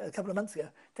a couple of months ago,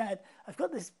 Dad, I've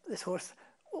got this horse.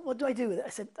 What do I do with it? I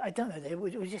said, I don't know, David.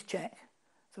 We just check.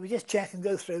 So we just check and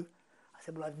go through. I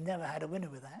said, well, I've never had a winner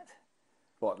with that.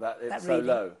 What, it's that so reading.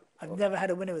 low? I've never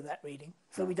had a winner with that reading,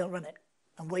 so we don't run it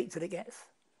and wait till it gets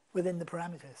within the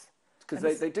parameters.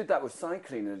 Because they did that with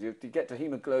cycling. You get to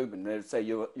hemoglobin, they'd say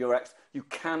you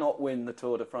cannot win the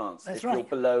Tour de France if you're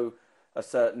below a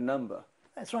certain number.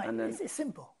 That's right. And then, it's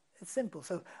simple. It's simple.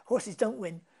 So horses don't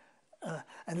win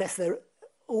unless they're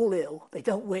all ill. They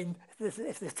don't win.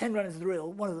 If there's 10 runners that are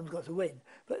ill, one of them's got to win.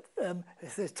 But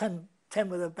if there's 10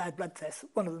 with a bad blood test,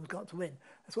 one of them's got to win.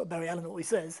 That's what Barry Allen always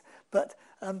says. But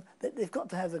they've got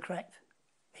to have the correct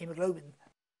hemoglobin.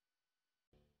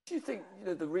 Do you think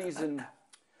the reason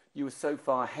you were so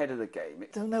far ahead of the game?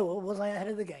 Don't know. Was I ahead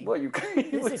of the game? Well,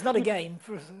 it's not a game,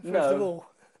 first of all.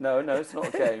 No, it's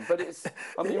not a game. But it's.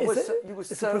 I mean,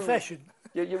 it's a profession.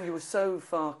 You were so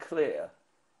far clear,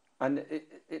 and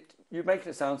you're making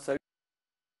it sound so.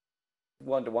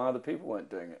 Wonder why other people weren't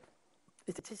doing it.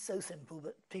 It is so simple,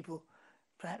 but people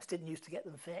perhaps didn't used to get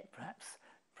them fit.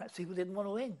 Perhaps people didn't want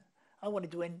to win. I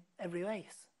wanted to win every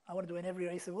race. I wanted to win every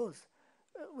race there was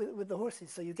with the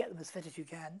horses. So you get them as fit as you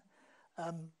can.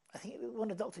 I think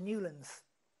one of Dr. Newland's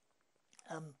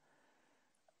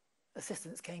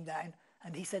assistants came down,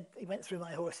 and he went through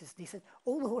my horses, and he said,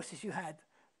 all the horses you had,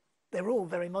 they were all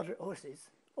very moderate horses,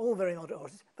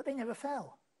 but they never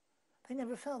fell. They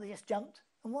never fell. They just jumped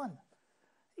and won.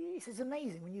 He says, it's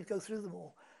amazing when you go through them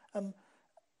all.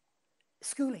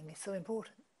 Schooling is so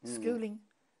important. Schooling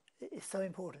is so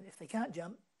important. If they can't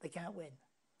jump, they can't win.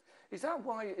 Is that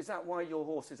why your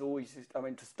horses always? I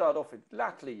mean, to start off with,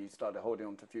 latterly you started holding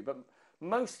on to a few, but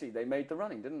mostly they made the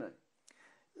running, didn't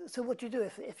they? So what do you do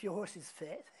if your horse is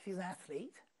fit, if he's an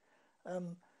athlete?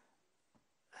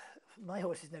 My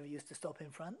horses never used to stop in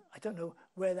front. I don't know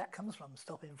where that comes from.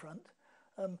 Stop in front.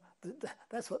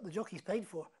 That's what the jockey's paid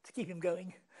for, to keep him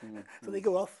going. So they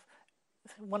go off.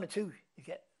 One or two you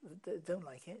get that don't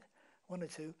like it. One or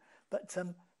two, but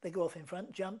they go off in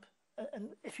front, jump. And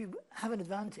if you have an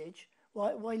advantage,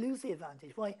 why lose the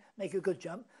advantage? Why make a good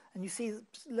jump? And you see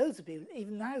loads of people,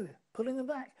 even now, pulling them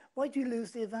back. Why do you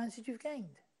lose the advantage you've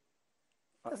gained?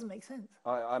 It doesn't make sense.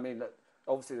 I mean,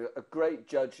 obviously, a great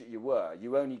judge that you were,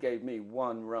 you only gave me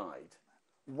one ride.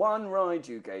 One ride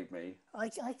you gave me. I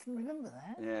can remember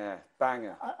that. Yeah,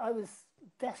 banger. I was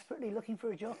desperately looking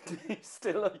for a jockey. You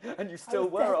still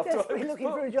were after desperately looking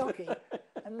for a jockey.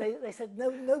 And they said, no,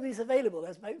 nobody's available.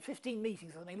 There's about 15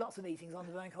 meetings, I mean, lots of meetings on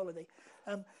the bank holiday.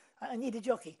 I need a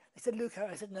jockey. They said, Luke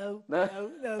Harvey. I said, no.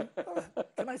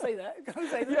 Can I say that? Can I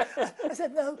say that? Yeah. I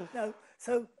said, no.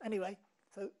 So anyway,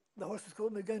 the horse was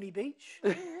called Magoni Beach,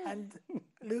 and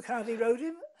Luke Harvey rode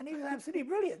him, and he was absolutely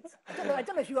brilliant. I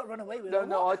don't know if you got run away with it.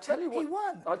 No, I tell you what. He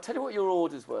won. I'll tell you what your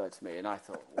orders were to me, and I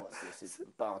thought, what's this? Is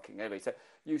barking. Anyway, so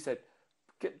you said,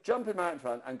 jump him out in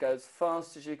front and go as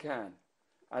fast as you can.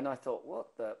 And I thought, what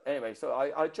the... Anyway, so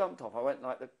I jumped off. I went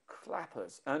like the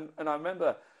clappers. And I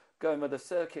remember going with the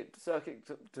circuit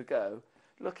to go,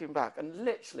 looking back, and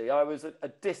literally I was a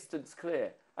distance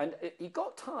clear. And he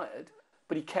got tired,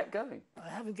 but he kept going. I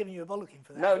haven't given you a bollocking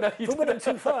for that. No, for winning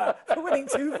too far. For winning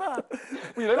too far.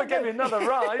 Well, you never gave me another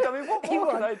ride. I mean, what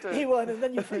more can I do? He won, and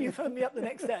then you phoned me up the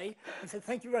next day and said,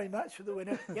 thank you very much for the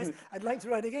winner. Yes, I'd like to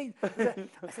ride again.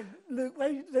 I said, Luke,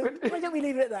 why don't we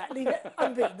leave it at that? Leave it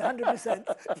unbeaten,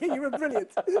 100%. You were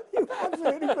brilliant. You were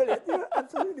absolutely brilliant. You were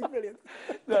absolutely brilliant.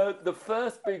 No,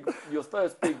 your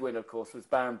first big win, of course, was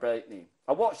Baron Blakeney.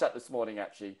 I watched that this morning,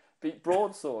 actually. Beat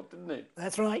Broadsword, didn't he?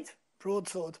 That's right,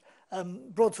 Broadsword.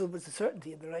 Broadsword was the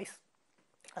certainty in the race,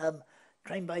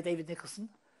 trained by David Nicholson,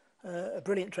 a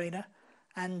brilliant trainer,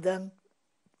 and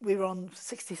we were on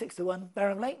 66-1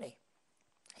 Baron Blakeney.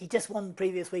 He just won the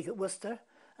previous week at Worcester,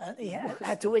 and he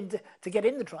had to win to get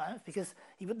in the Triumph because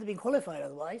he wouldn't have been qualified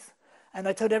otherwise. And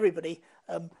I told everybody,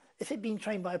 if he'd been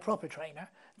trained by a proper trainer,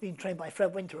 been trained by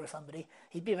Fred Winter or somebody,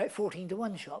 he'd be about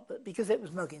 14-1 shot, but because it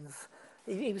was Muggins,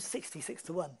 he was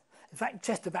 66-1. In fact,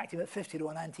 Chester backed him at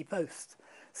 50-1 anti-post.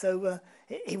 So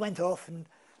he went off, and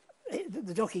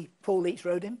the jockey Paul Leach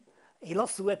rode him. He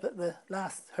lost the whip at the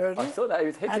last hurdle. I saw that he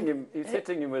was hitting him. He was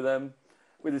hitting him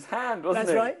with his hand, wasn't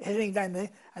he? That's right, hitting him down there.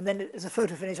 And then as a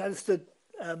photo finish, I was stood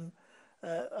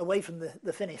away from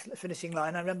the finishing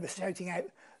line. I remember shouting out,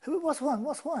 "What's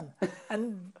won?"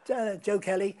 And Joe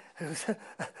Kelly, who was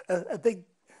a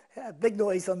big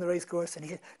noise on the racecourse, and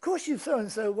he said, "Of course you so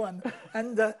and so won."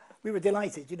 And we were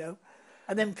delighted, you know.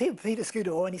 And then Peter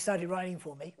Scudor, when he started riding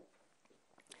for me,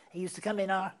 he used to come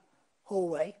in our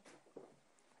hallway,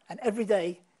 and every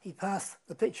day he passed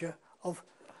the picture of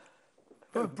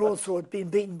Broadsword being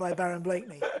beaten by Baron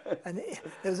Blakeney. And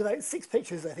there was about 6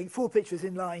 pictures, I think, 4 pictures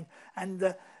in line.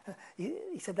 And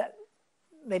he said that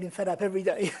made him fed up every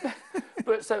day.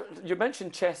 But so you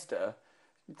mentioned Chester.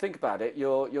 Think about it.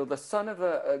 You're the son of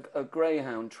a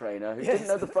greyhound trainer who didn't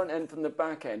know the front end from the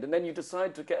back end, and then you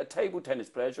decide to get a table tennis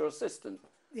player as your assistant.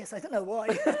 Yes, I don't know why.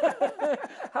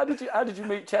 How did you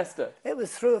meet Chester? It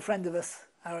was through a friend of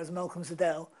ours, Malcolm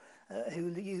Siddell,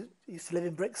 who used to live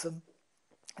in Brixham,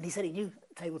 and he said he knew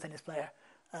a table tennis player,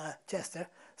 Chester.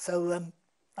 So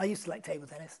I used to like table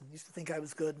tennis and used to think I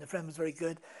was good, and a friend was very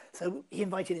good. So he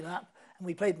invited him up, and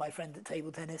we played my friend at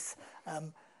table tennis,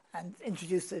 and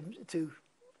introduced him to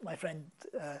my friend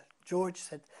George.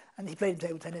 And he played him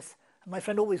table tennis. And my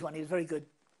friend always won. He was very good,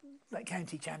 like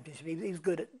county championship. He was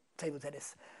good at table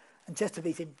tennis. And Chester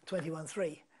beat him 21-3.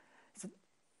 He said,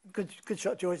 good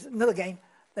shot, George. Another game,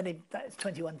 then that's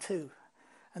 21-2.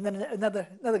 And then another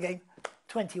game,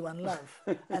 21-love.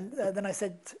 And then I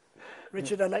said,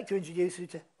 Richard, I'd like to introduce you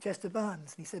to Chester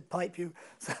Barnes. And he said, pipe you.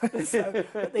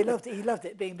 But they loved it. He loved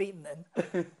it, being beaten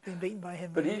then, being beaten by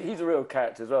him. But he's a real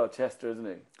character as well, Chester, isn't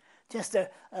he? Chester,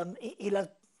 he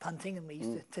loved punting, and we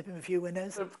used to tip him a few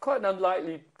winners. It's quite an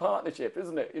unlikely partnership,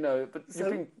 isn't it? You know, but you've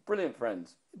been brilliant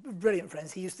friends. Brilliant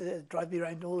friends. He used to drive me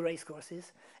around all the race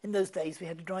courses. In those days, we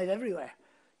had to drive everywhere.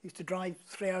 We used to drive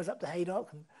 3 hours up to Haydock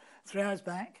and 3 hours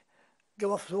back,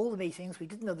 go off to all the meetings. We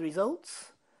didn't know the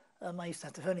results. I used to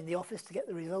have to phone in the office to get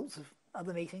the results of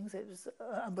other meetings. It was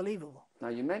unbelievable. Now,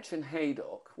 you mentioned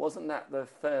Haydock. Wasn't that the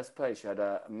first place you had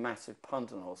a massive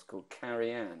punting horse called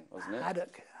Carrie Ann, wasn't it?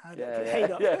 Haydock. Yeah,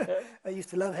 Haydock. yeah. I used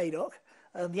to love Haydock.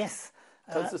 Yes.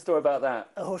 Tell us the story about that.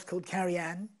 A horse called Carrie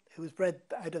Ann, who was bred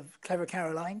out of Clever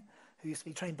Caroline, who used to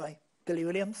be trained by Billy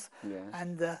Williams. Yeah.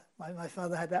 And my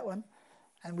father had that one.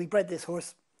 And we bred this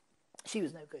horse. She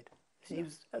was no good. She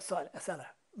was a seller,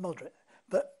 moderate.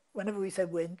 But whenever we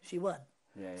said win, she won.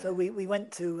 Yeah, yeah. So we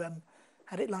went to,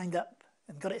 had it lined up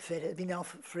and got it fit. It had been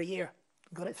off for a year.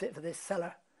 Got it fit for this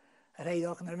seller at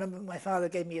Haydock. And I remember my father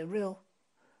gave me a real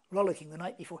rollicking the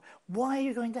night before. Why are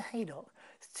you going to Haydock?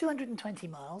 It's 220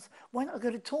 miles. Why not go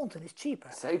to Taunton? It's cheaper.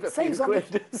 Save a few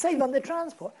quid. Save on the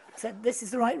transport. I said, this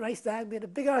is the right race, Dad. We had a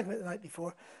big argument the night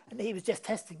before. And he was just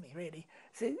testing me, really.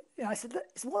 So, I said,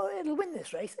 well, it'll win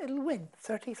this race. It'll win.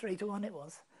 33-1 it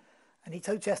was. And he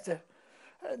told Chester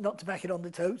not to back it on the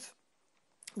totes.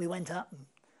 We went up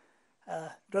and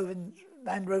drove in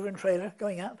Land Rover and trailer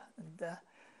going up. And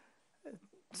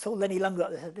saw Lenny Lungo up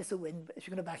there. Said, this will win, but if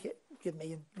you're going to back it, give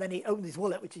me. And Lenny opened his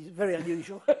wallet, which is very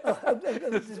unusual.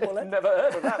 Opened his wallet. Never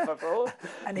heard of that before.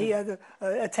 And he had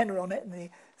a tenner on it, and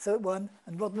so it won.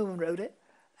 And Rod Newman rode it.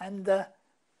 And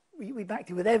we backed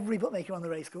it with every bookmaker on the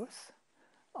racecourse.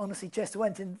 Honestly, Chester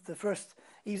went in the first.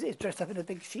 He was dressed up in a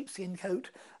big sheepskin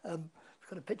coat. I've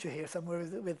got a picture here somewhere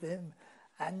with him.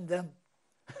 And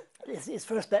his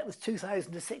first bet was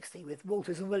 2,000 to 60 with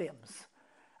Walters and Williams.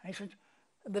 And he said,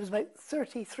 and there was about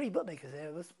 33 bookmakers there.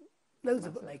 There was loads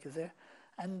of bookmakers there.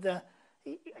 And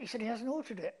he said he hasn't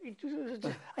altered it.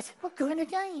 I said, well, go in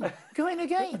again. Go in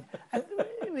again. And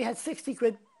we had 60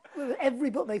 quid with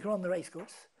every bookmaker on the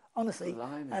racecourse, honestly.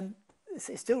 Blimey. And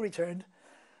it still returned.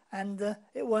 And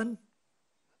it won.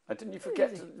 And didn't you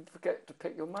forget to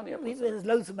pick your money up? There's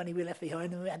loads of money we left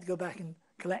behind, and we had to go back and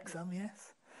collect some,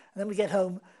 yes. And then we get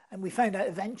home, and we found out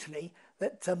eventually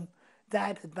that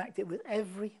Dad had backed it with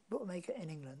every bookmaker in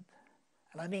England.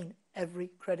 And I mean every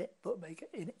credit bookmaker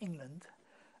in England,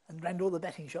 and round all the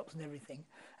betting shops and everything.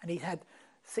 And he'd had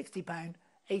 £60,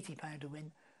 £80 to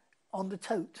win on the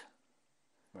tote.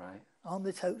 Right. On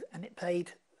the tote, and it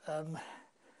paid,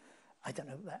 I don't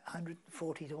know, about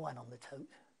 140 to 1 on the tote.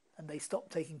 And they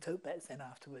stopped taking tote bets then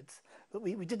afterwards. But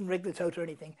we didn't rig the tote or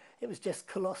anything. It was just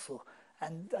colossal.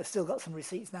 And I've still got some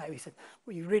receipts now. He said,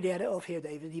 well, you really had it off here,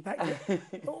 David. He backed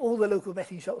it. All the local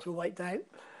betting shops were wiped out.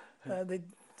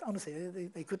 Honestly,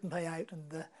 they couldn't pay out,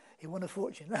 and he won a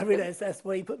fortune. I realise that's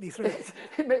why he put me through it.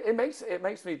 It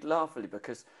makes me laugh, really,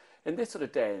 because in this sort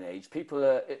of day and age,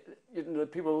 people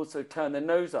people also turn their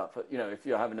nose up at, if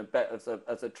you're having a bet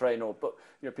as a trainer, or but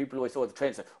people always saw the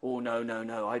trainer say, oh no,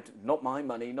 not my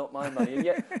money. And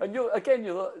yet, and you're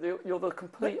the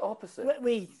complete opposite.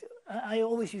 I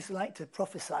always used to like to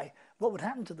prophesy what would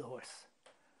happen to the horse.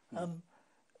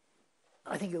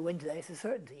 I think it'll win today. It's a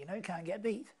certainty. It can't get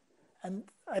beat. And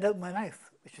I'd open my mouth,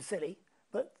 which was silly,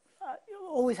 but you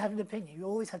always have an opinion. You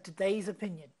always have today's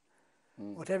opinion,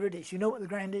 whatever it is. You know what the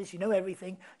ground is. You know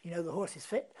everything. You know the horse is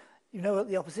fit. You know what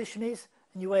the opposition is,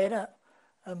 and you weigh it up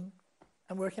and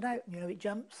work it out. It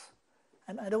jumps.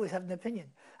 And I'd always have an opinion.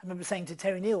 I remember saying to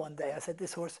Terry Neal one day, I said,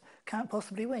 this horse can't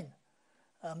possibly win.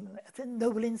 I think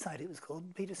Noble Insight it was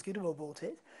called. Peter Scudamore bought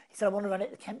it. He said, I want to run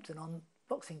it at Kempton on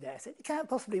Boxing Day. I said, you can't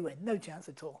possibly win, no chance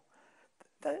at all.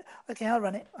 Okay, I'll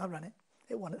run it.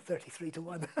 It won at 33 to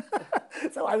 1.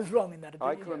 So I was wrong in that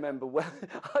opinion. I can remember well,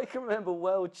 I can remember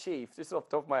well Chief, just off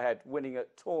the top of my head, winning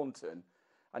at Taunton,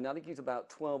 and I think he's about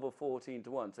 12 or 14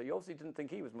 to 1. So you obviously didn't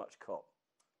think he was much cop.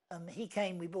 He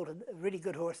came, we bought a really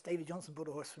good horse. David Johnson bought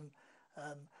a horse from,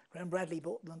 Graham Bradley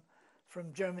bought them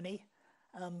from Germany.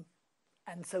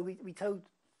 And so we told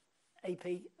AP,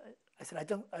 I said,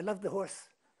 I love the horse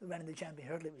that ran in the champion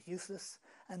hurdle, it was useless.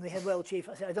 And we had Well Chief.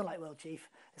 I said, I don't like Well Chief.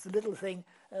 It's a little thing.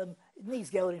 It needs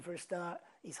gelding for a start.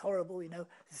 He's horrible, you know.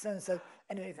 So.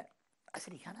 Anyway, I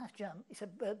said, he can't half jump. He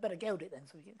said, better geld it then.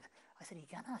 I said, he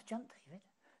can't half jump, David.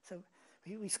 So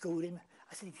we schooled him.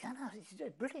 I said, he can't half, he's a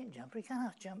brilliant jumper, he can't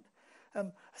half jump. I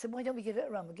said, why don't we give it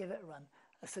a run? We'll give it a run.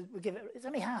 I said, it's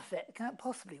only half fit, it can't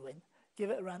possibly win. Give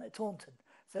it a run at Taunton.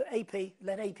 So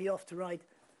let AP off to ride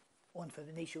one for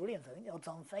Venetia Williams, I think, the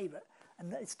odds-on favourite.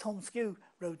 And it's Tom Skew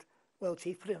rode Well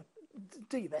Chief.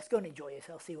 Do your best, go and enjoy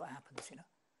yourself, see what happens, you know.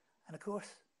 And of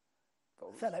course,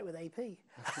 fell out with AP.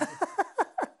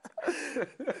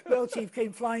 Well Chief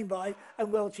came flying by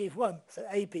and Well Chief won. So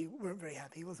AP weren't very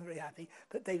happy, he wasn't very happy,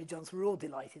 but David Johnson were all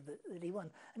delighted that he won.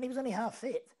 And he was only half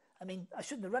fit. I mean, I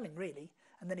shouldn't have run him really.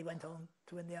 And then he went on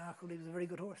to win the Arkle. He was a very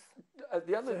good horse.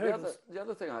 The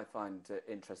other thing I find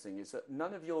interesting is that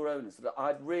none of your owners that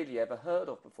I'd really ever heard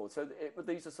of before. So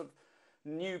these are sort of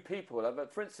new people.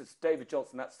 For instance, David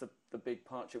Johnson, that's the big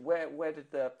partnership. Where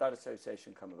did that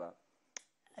association come about?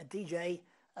 A DJ,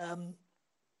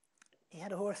 he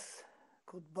had a horse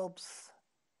called Bob's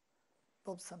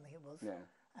something it was. Yeah.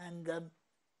 And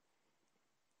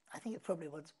I think it probably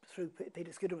was through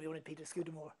Peter Scudamore. He wanted Peter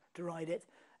Scudamore to ride it.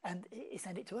 And he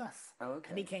sent it to us. Oh, okay.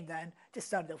 And he came down, just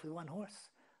started off with one horse.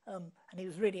 And he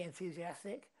was really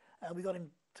enthusiastic. We got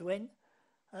him to win.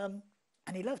 And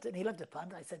he loved it. And he loved the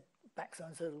punt. I said, back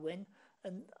so-and-so will win.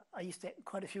 And I used to get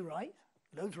quite a few right.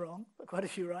 Loads wrong, but quite a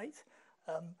few right.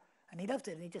 And he loved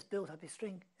it. And he just built up his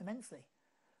string immensely.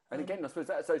 And again, I suppose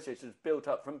that association is built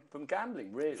up from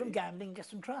gambling, really. From gambling,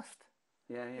 just from trust.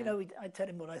 Yeah, yeah. You know, I'd tell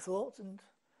him what I thought. And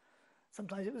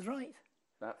sometimes it was right.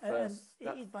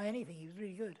 He'd buy anything. He was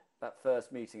really good. That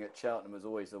first meeting at Cheltenham was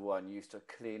always the one. You used to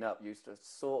clean up. You used to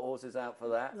sort horses out for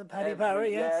that. The Paddy Power,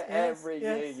 yes. Every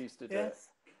year you used to do it.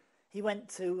 He went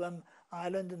to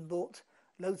Ireland and bought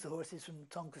loads of horses from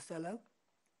Tom Costello.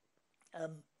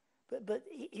 But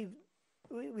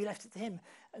we left it to him.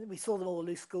 And we saw them all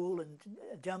lose school and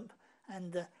jump.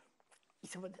 And he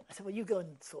said, I said, well, you go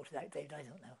and sort it out, David.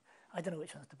 I don't know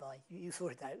which ones to buy. You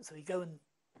sort it out. So you go and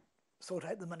sort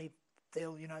out the money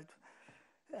deal, you know.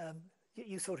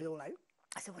 You sort it all out.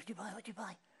 I said, what did you buy? What did you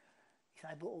buy? He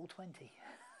said, I bought all 20.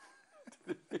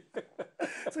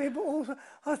 So he bought all.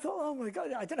 I thought, oh my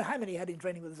God, I don't know how many he had in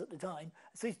training with us at the time.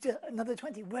 So he's just another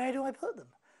 20. Where do I put them?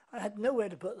 I had nowhere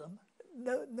to put them.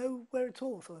 Nowhere at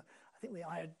all. So I think we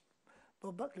hired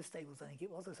Bob Buckler's stables, I think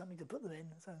it was, or something to put them in,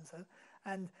 so and so.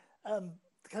 And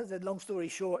because of the long story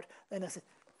short, then I said,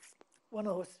 one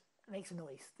horse makes a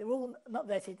noise. They were all not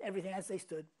vetted, everything as they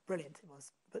stood. Brilliant it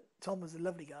was. But Tom was a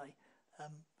lovely guy.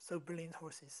 So brilliant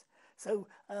horses. So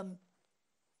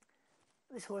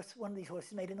this horse, one of these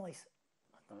horses made a noise.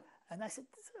 And I said,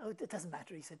 oh, it doesn't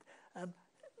matter. He said,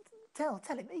 tell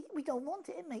him, we don't want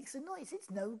it. It makes a noise. It's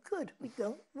no good. We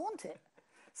don't want it.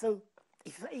 So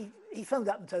he phoned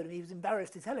up and told him. He was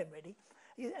embarrassed to tell him, really.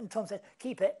 And Tom said,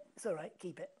 keep it. It's all right,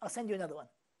 keep it. I'll send you another one.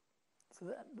 So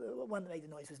the one that made the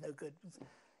noise was no good. It was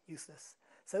useless.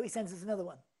 So he sends us another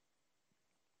one.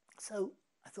 So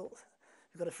I thought,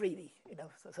 we've got a freebie, you know,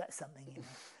 so that's something, you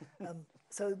know.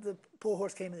 So the poor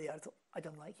horse came in the yard. I thought, I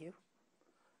don't like you.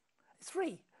 It's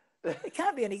free. It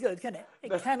can't be any good, can it?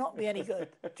 It cannot be any good.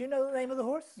 Do you know the name of the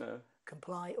horse? No.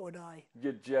 Comply or Die.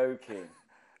 You're joking.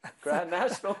 Grand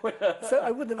National winner. So I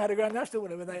wouldn't have had a Grand National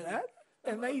winner without that.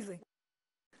 Amazing.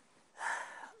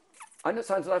 I know it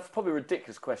sounds like probably a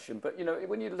ridiculous question, but you know,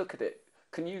 when you look at it,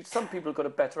 some people have got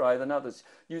a better eye than others.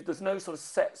 There's no sort of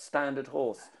set standard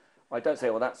horse. I don't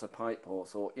say, well, that's a pipe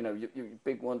horse, or you know, you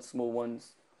big ones, small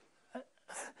ones.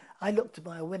 I look to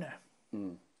buy a winner.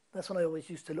 That's what I always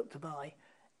used to look to buy,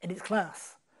 in its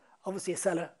class. Obviously, a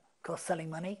seller costs selling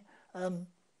money.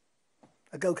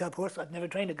 A Go Cup horse, I've never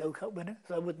trained a Go Cup winner,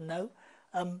 so I wouldn't know.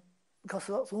 Costs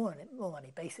lots more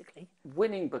money, basically.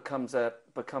 Winning becomes a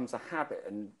habit,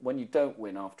 and when you don't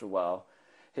win after a while,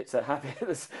 it's a habit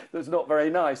that's not very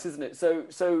nice, isn't it? So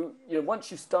you know,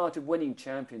 once you started winning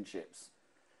championships,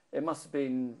 it must have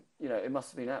been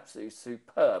absolutely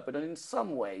superb, but in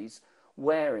some ways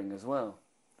wearing as well.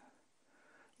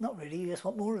 Not really. You just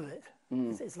want more of it.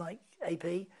 It's like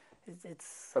AP.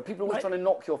 It's But people are always like, trying to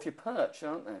knock you off your perch,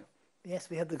 aren't they? yes,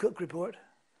 we had the Cook report,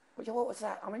 What was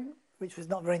that? I mean, which was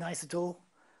not very nice at all.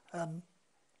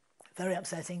 Very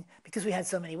upsetting because we had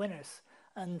so many winners,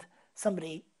 and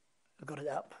somebody got it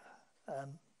up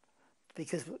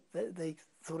because they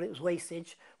thought it was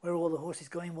wastage. Where are all the horses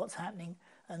going? What's happening?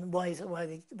 And why are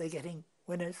they getting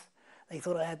winners? They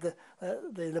thought I had the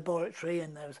laboratory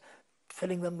and I was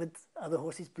filling them with other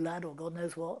horses' blood or God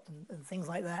knows what and things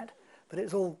like that. But it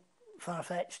was all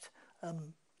far-fetched.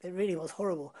 It really was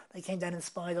horrible. They came down and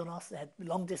spied on us. They had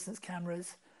long-distance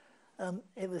cameras.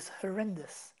 It was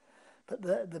horrendous. But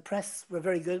the press were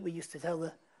very good. We used to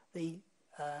tell the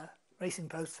Racing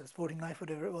Post, or Sporting Life,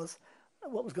 whatever it was,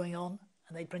 what was going on,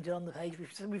 and they'd print it on the page. We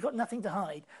said, we've got nothing to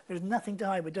hide. There's nothing to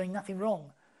hide. We're doing nothing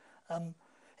wrong.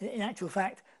 In actual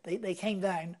fact, they came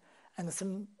down, and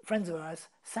some friends of ours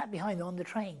sat behind on the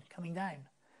train coming down,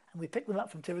 and we picked them up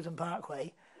from Tiverton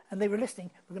Parkway, and they were listening.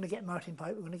 We're going to get Martin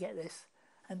Pipe. We're going to get this,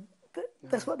 and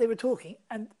that's what they were talking.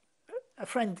 And a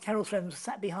friend, Carol's friend,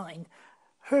 sat behind,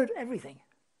 heard everything,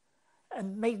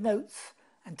 and made notes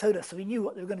and told us, so we knew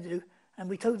what they were going to do, and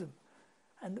we told them.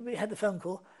 And we had the phone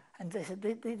call, and they said,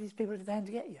 these people are down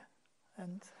to get you.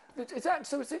 And is that,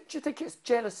 so do you think it's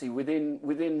jealousy within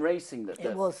racing?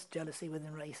 It was jealousy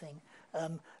within racing.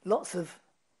 Lots of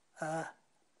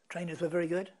trainers were very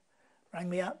good, rang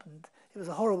me up, and it was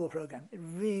a horrible programme. It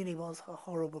really was a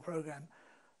horrible programme.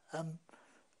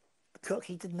 Cook,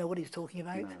 he didn't know what he was talking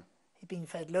about. No. He'd been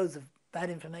fed loads of bad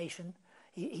information.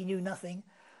 He knew nothing.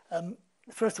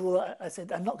 First of all, I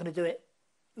said, I'm not going to do it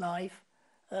live.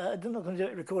 I'm not going to do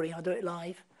it recording, I'll do it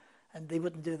live. And they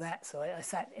wouldn't do that, so I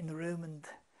sat in the room and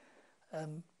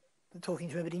talking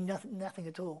to him, but he knew nothing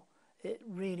at all. It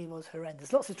really was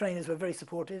horrendous. Lots of trainers were very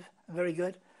supportive and very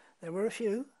good. There were a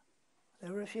few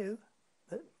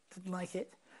that didn't like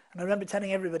it. And I remember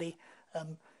telling everybody,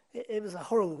 it was a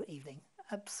horrible evening,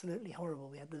 absolutely horrible.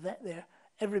 We had the vet there,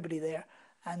 everybody there,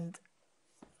 and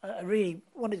I really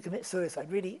wanted to commit suicide,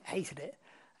 really hated it.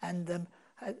 And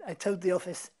I told the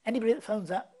office, anybody that phones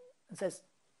up and says,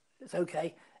 it's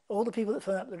okay, all the people that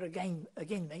phone up that are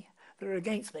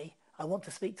against me, I want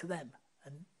to speak to them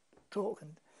and talk.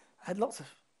 And I had lots of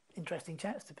interesting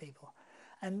chats to people.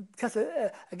 And because,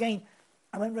 again,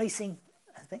 I went racing,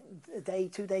 I think, a day,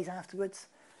 2 days afterwards.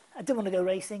 I didn't want to go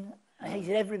racing. I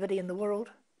hated everybody in the world.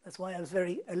 That's why I was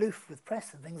very aloof with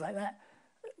press and things like that.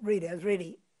 Really, I was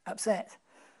really upset.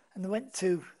 And I went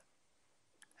to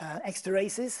Exeter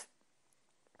races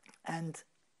and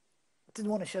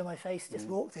didn't want to show my face, just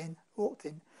walked in,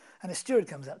 and a steward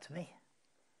comes up to me.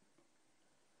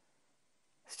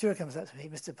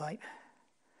 Mr. Pipe.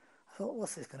 I thought,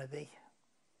 what's this going to be?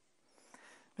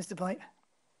 Mr. Pipe,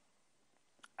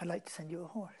 I'd like to send you a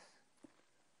horse.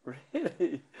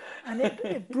 Really? And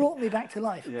it brought me back to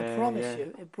life. I promise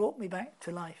you, it brought me back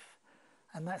to life.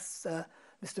 And that's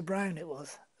Mr. Brown, it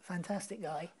was. A fantastic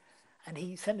guy. And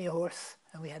he sent me a horse,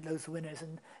 and we had loads of winners.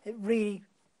 And it really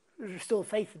restored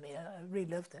faith in me. I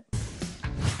really loved it.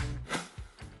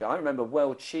 I remember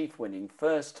Well Chief winning,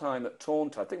 first time at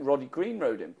Taunton. I think Roddy Green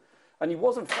rode him. And he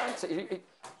wasn't fancy. Sorry.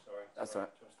 That's all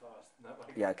right. No,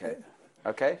 yeah, okay.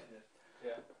 Okay?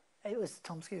 Yeah. It was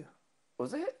Tom Skew.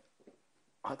 Was it?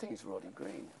 I think it's Roddy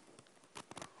Green.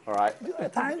 All right. A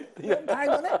pound? Yeah. A pound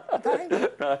on it? A pound?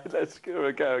 Right, let's go,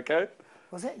 okay.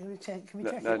 Was it? Can we check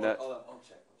No. it? I'll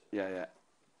check. Yeah.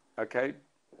 Okay. Do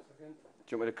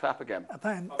you want me to clap again? A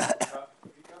pound.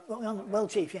 Well,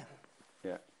 Chief, yeah.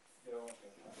 Yeah.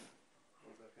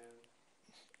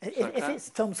 If it's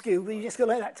Tom Skew, will you just go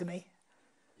like that to me?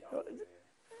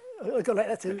 Or go like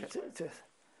that to us?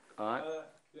 All right.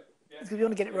 Because we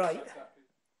want to get it right.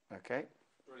 Okay.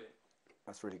 Brilliant.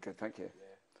 That's really good, thank you.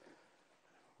 Yeah.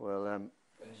 Well, And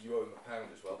you owe him a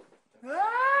pound as well. Was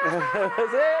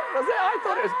it? I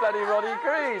thought it was bloody Roddy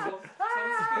Green.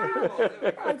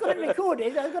 I've got it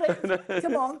recorded. I've got it.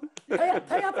 Come on. Pay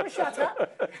up or shut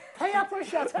up. Pay up or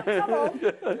shut up. Come on.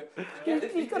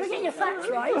 You've got to get your facts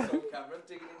right.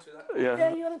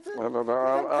 Yeah, you want to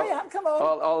pay up. Come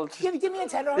on. I'll give me a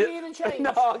tenner. I'll give you the change.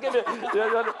 No, I'll give you.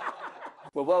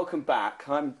 Well, welcome back.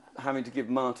 I'm having to give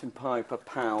Martin Pipe a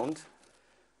pound.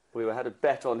 We had a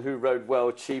bet on who rode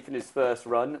Well Chief in his first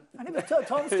run. And it was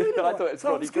Tom Scooter. I thought it was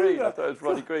Roddy Green. I thought it was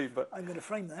Roddy Green, but I'm going to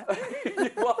frame that.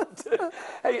 You want to?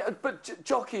 Hey, but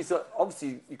jockeys,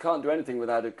 obviously you can't do anything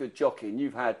without a good jockey, and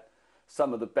you've had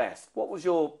some of the best. What was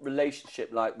your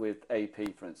relationship like with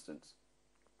AP, for instance?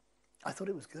 I thought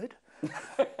it was good.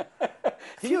 A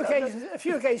few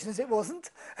occasions it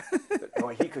wasn't. Oh,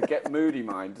 he could get moody,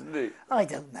 mind, didn't he? I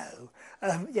don't know.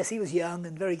 Yes, he was young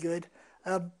and very good.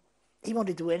 He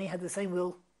wanted to win. He had the same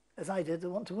will as I did, that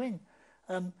want to win.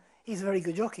 He's a very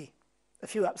good jockey. A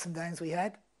few ups and downs we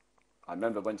had. I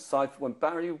remember when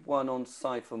Barry won on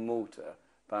Cypher Malta,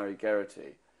 Barry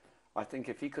Geraghty, I think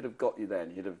if he could have got you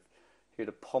then, he'd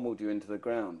have pommeled you into the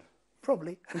ground.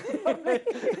 Probably.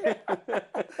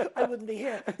 I wouldn't be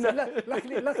here. So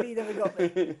luckily he never got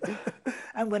me.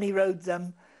 And when he rode,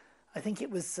 I think it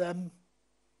was,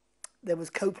 there was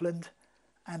Copeland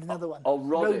and another one. Oh,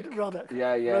 Roddick. Roddick.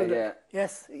 Yeah.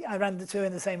 Yes, I ran the two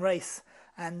in the same race.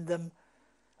 And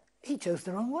he chose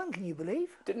the wrong one, can you believe?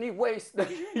 Didn't he waste?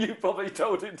 You probably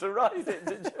told him to ride it,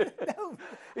 did you? No.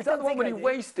 Is that the one when he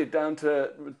wasted down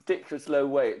to ridiculous low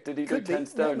weight? Did he do 10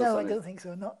 stone or no, something? I don't think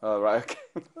so, not. Oh, right,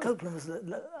 okay. Copeland was,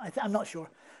 I'm not sure.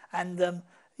 And,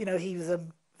 you know, he was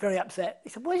very upset. He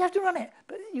said, well, you have to run it.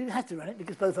 But you had to run it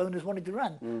because both owners wanted to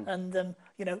run. And,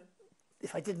 you know,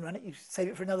 if I didn't run it, you save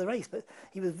it for another race. But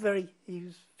he was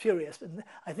furious. And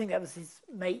I think that was his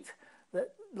mate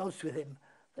that lodged with him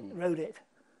that rode it.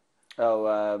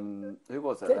 Oh, who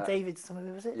was it? David,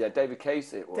 somebody was it? Yeah, David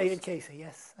Casey it was. David Casey,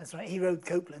 yes, that's right. He rode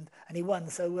Copeland and he won.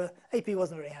 So AP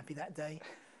wasn't very happy that day.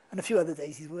 And a few other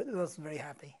days he wasn't very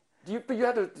happy. But you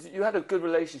had a good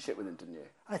relationship with him, didn't you?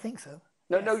 I think so.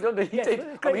 No, yes. no, he yes,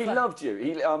 did. I mean, he loved you.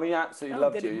 He absolutely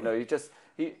loved you. He? You know, you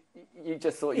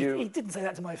just thought He didn't say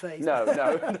that to my face. No,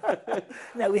 no.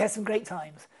 No, we had some great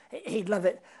times. He'd love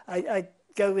it. I'd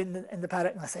go in the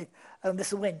paddock and I say,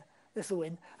 this will win.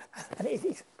 And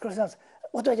he crosses out,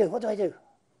 what do I do?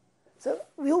 So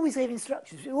we always gave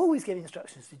instructions. We always give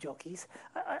instructions to jockeys.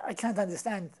 I can't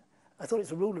understand. I thought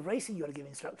it's a rule of racing you got to give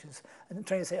instructions. And the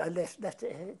trainer say I left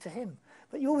it to him.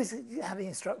 But you always have the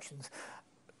instructions.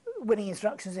 Winning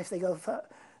instructions if they go for...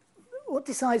 What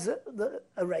decides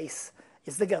a race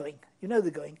is the going. You know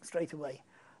the going straight away.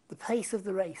 The pace of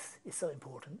the race is so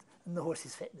important, and the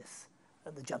horse's fitness,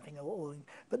 and the jumping.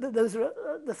 But those are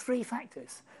the three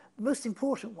factors. The most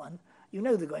important one, you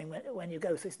know the going when you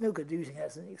go, so it's no good using it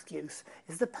as an excuse,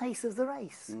 is the pace of the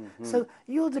race. So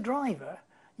you're the driver,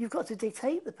 you've got to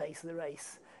dictate the pace of the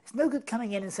race. It's no good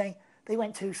coming in and saying, they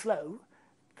went too slow.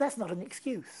 That's not an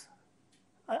excuse.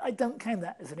 I don't count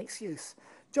that as an excuse.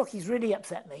 Jockeys really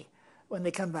upset me when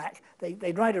they come back.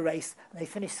 They ride a race and they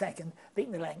finish second,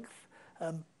 beating the length.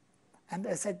 And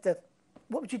I said,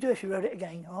 what would you do if you rode it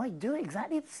again? Oh, I'd do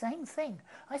exactly the same thing.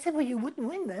 I said, well, you wouldn't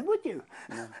win then, would you?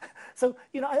 Yeah. So,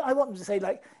 you know, I want them to say,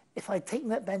 like, if I'd taken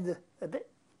that bend a bit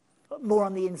more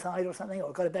on the inside or something,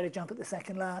 or got a better jump at the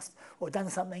second last, or done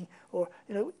something, or,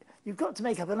 you know, you've got to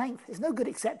make up a length. It's no good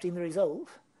accepting the result.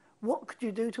 What could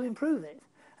you do to improve it?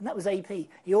 And that was AP.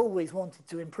 He always wanted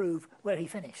to improve where he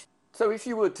finished. So if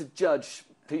you were to judge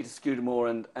Peter Scudamore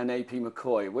and AP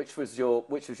McCoy, which was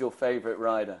your favourite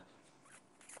rider?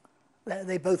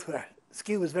 They both were.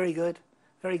 Skew was very good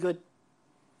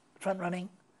front running,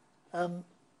 and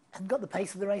got the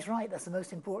pace of the race right. That's the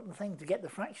most important thing, to get the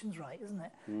fractions right, isn't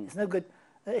it? It's no good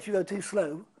if you go too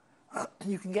slow.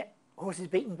 You can get horses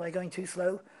beaten by going too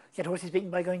slow, get horses beaten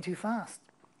by going too fast.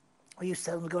 We used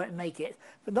to tell them to go out and make it,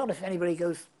 but not if anybody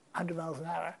goes 100 miles an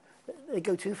hour. They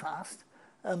go too fast.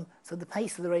 So the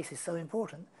pace of the race is so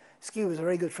important. Skew was a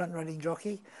very good front-running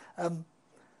jockey.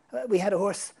 We had a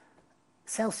horse,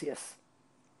 Celsius,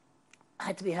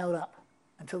 had to be held up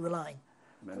until the line.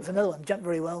 There was another one, jumped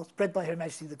very well, bred by Her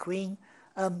Majesty the Queen.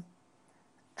 In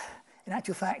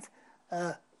actual fact,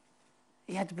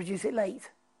 he had to produce it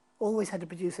late, always had to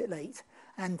produce it late.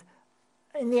 And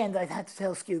in the end, I had to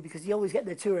tell Skew, because he always get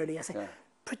there too early, I said,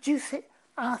 produce it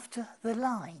after the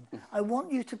line. I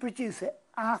want you to produce it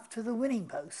after the winning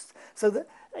post. So that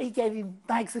he gave him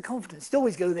bags of confidence. He'd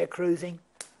always go there cruising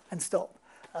and stop.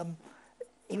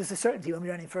 He was a certainty when we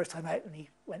ran him first time out, and he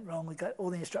went wrong. We got all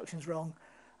the instructions wrong.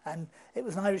 And it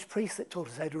was an Irish priest that taught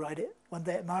us how to ride it one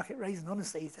day at Market Raising,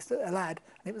 honestly, just a lad,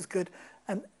 and it was good.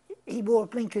 And he wore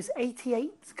blinkers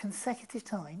 88 consecutive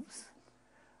times.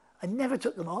 I never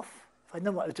took them off. If I'd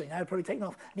known what I was doing, I would probably take them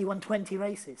off. And he won 20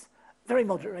 races, very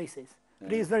moderate races.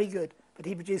 But he was very good. But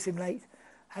he produced him late,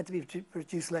 had to be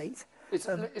produced late. It's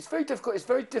very difficult. It's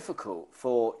very difficult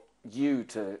for you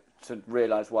to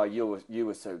realise why you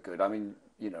were so good. I mean,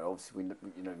 you know, obviously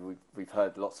we've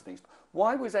heard lots of things.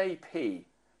 Why was AP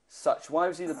such? Why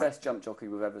was he the best jump jockey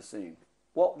we've ever seen?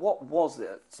 What was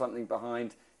it? Something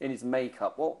behind in his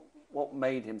makeup? What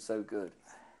made him so good?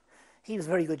 He was a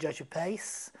very good judge of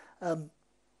pace.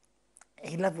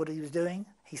 He loved what he was doing.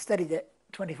 He studied it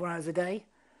 24 hours a day.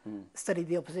 Studied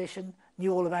the opposition,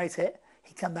 knew all about it.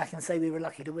 He'd come back and say we were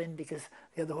lucky to win because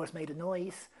the other horse made a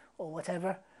noise or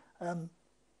whatever.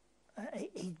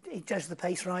 He judged the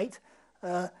pace right.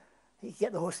 He'd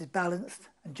get the horses balanced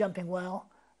and jumping well,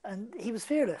 and he was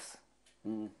fearless.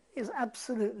 He was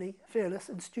absolutely fearless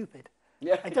and stupid.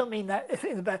 Yeah. I don't mean that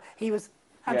in the bad. He was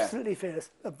absolutely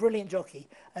fearless, a brilliant jockey,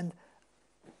 and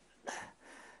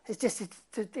it's just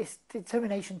it's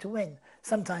determination to win.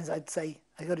 Sometimes I'd say,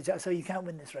 I go to Jack, so you can't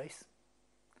win this race.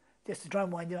 Just to try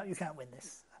and wind you up, you can't win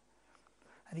this.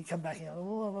 And he'd come back and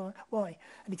go, why?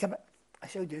 And he'd come back, I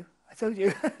showed you, I told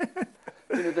you.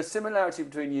 You know, the similarity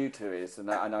between you two is, and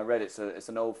I read it's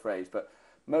an old phrase, but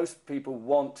most people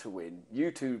want to win.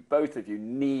 You two, both of you,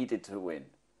 needed to win.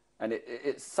 And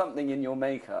it's something in your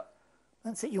makeup.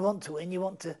 That's it, you want to win. You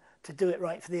want to do it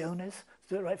right for the owners,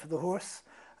 to do it right for the horse,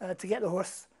 to get the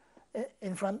horse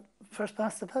in front, first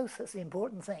past the post. That's the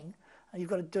important thing. And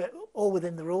you've got to do it all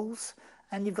within the rules,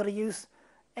 and you've got to use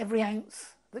every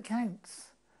ounce that counts.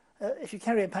 If you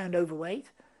carry a pound overweight,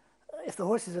 if the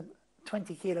horse is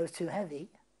 20 kilos too heavy,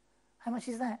 how much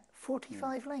is that?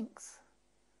 45 lengths.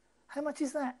 How much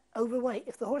is that? Overweight.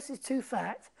 If the horse is too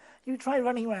fat, you try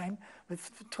running around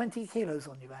with 20 kilos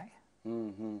on your back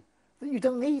that you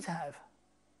don't need to have.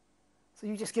 So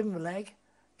you just give him a leg,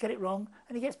 get it wrong,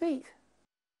 and he gets beat.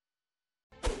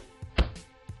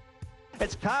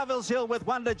 It's Carville's Hill with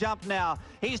one to jump now.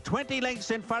 He's 20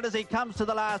 lengths in front as he comes to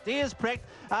the last. Ears pricked.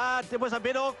 It was a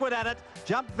bit awkward at it.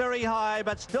 Jumped very high,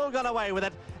 but still got away with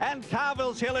it. And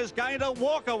Carville's Hill is going to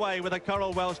walk away with a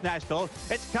Coral Welsh National.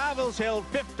 It's Carville's Hill,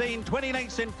 20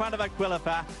 lengths in front of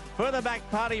Aquilifer. Further back,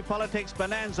 Party Politics,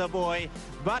 Bonanza Boy.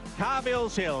 But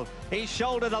Carville's Hill, he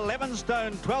shouldered 11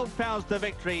 stone, 12 pounds to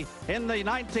victory in the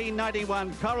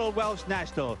 1991 Coral Welsh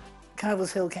National.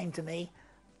 Carville's Hill came to me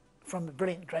from a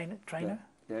brilliant trainer.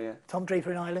 Yeah. Tom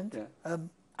Draper in Ireland. Yeah.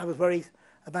 I was worried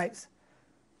about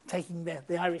taking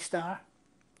the Irish Star,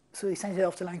 so he sent it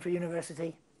off to Langford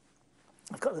University.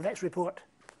 I've got the vet's report.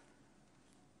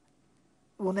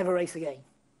 We'll never race again.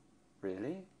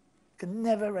 Really? Can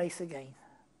never race again.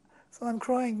 So I'm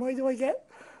crying. Why do I get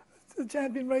the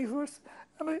champion racehorse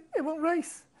and it won't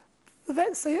race? The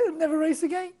vets say it'll never race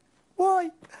again.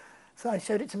 Why? So I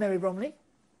showed it to Mary Bromley.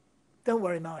 Don't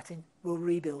worry, Martin, we'll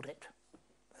rebuild it.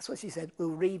 That's what she said, we'll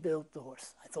rebuild the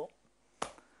horse. I thought,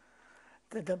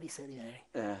 don't be silly, Mary.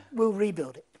 Yeah. We'll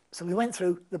rebuild it. So we went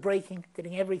through the braking,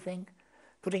 getting everything,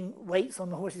 putting weights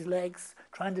on the horse's legs,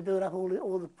 trying to build up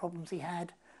all the problems he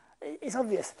had. It's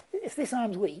obvious, if this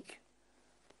arm's weak,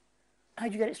 how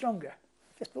do you get it stronger?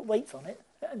 Just put weights on it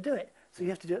and do it. So you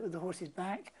have to do it with the horse's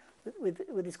back,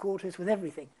 with his quarters, with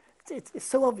everything. It's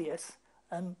so obvious,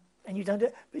 and you don't do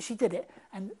it. But she did it,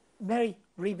 and Mary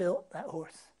rebuilt that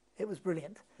horse. It was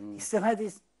brilliant. He still had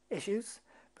his issues,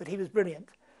 but he was brilliant.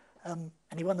 And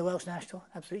he won the Welsh National,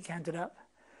 absolutely canted up.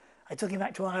 I took him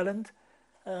back to Ireland.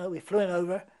 We flew him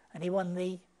over, and he won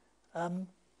the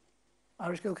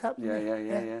Irish Gold Cup.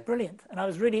 Yeah. Brilliant. And I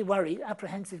was really worried,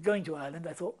 apprehensive going to Ireland.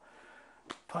 I thought,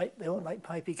 they won't like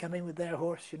Pipey coming with their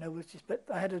horse, you know. But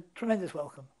I had a tremendous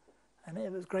welcome, and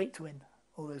it was great to win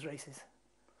all those races.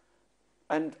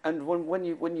 And when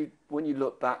you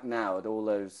look back now at all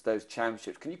those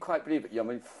championships, can you quite believe it? I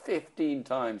mean, 15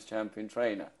 times champion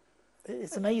trainer.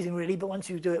 It's amazing, really. But once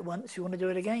you do it once, you want to do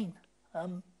it again.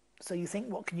 So you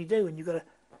think, what can you do? And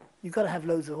you've got to have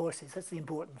loads of horses. That's the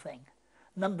important thing.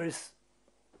 Numbers,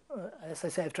 as I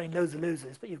say, I've trained loads of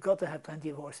losers, but you've got to have plenty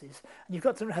of horses, and you've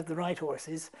got to have the right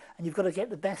horses, and you've got to get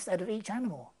the best out of each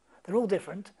animal. They're all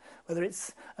different, whether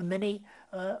it's a Mini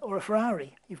or a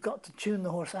Ferrari. You've got to tune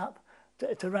the horse up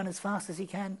to run as fast as he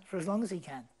can for as long as he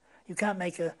can. You can't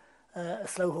make a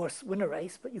slow horse win a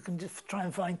race, but you can just try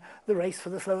and find the race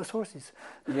for the slowest horses.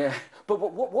 Yeah, but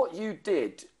what you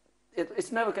did,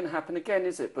 it's never going to happen again,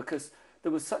 is it? Because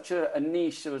there was such a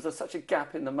niche, there was such a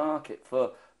gap in the market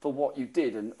for what you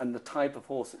did and the type of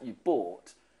horse that you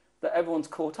bought, that everyone's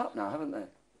caught up now, haven't they?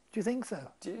 Do you think so?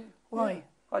 Do you? Why? Yeah,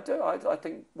 I do. I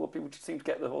think, well, people just seem to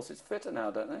get the horses fitter now,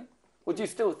 don't they? Or do you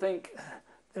still think...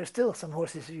 There are still some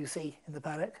horses you see in the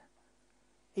paddock,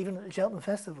 even at the Cheltenham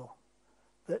Festival,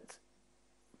 that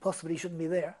possibly shouldn't be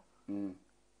there.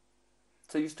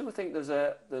 So you still think there's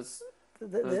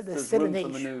still room a for niche.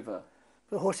 manoeuvre?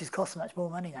 But horses cost much more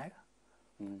money now,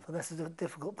 so this is the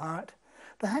difficult part.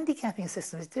 The handicapping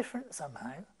system is different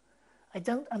somehow. I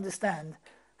don't understand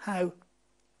how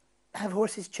have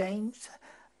horses changed.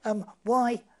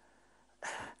 Why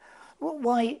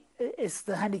is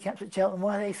the handicaps at Cheltenham,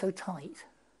 why are they so tight?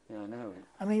 Yeah, I know.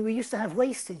 I mean, we used to have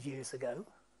wasted years ago.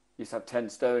 Used to have 10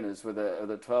 stoners with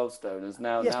the 12 stoners.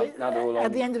 Now, Yes, now they're all on.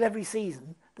 At the end of every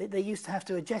season, they used to have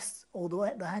to adjust all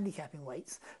the handicapping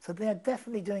weights. So they are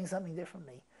definitely doing something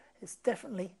differently. It's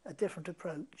definitely a different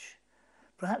approach.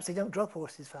 Perhaps they don't drop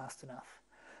horses fast enough.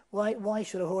 Why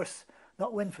should a horse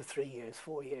not win for 3 years,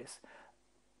 4 years?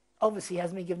 Obviously, he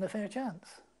hasn't been given a fair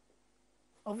chance.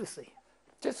 Obviously.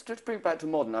 Just to bring it back to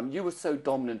modern, I mean, you were so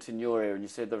dominant in your era, and you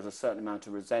said there was a certain amount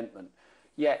of resentment.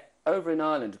 Yet over in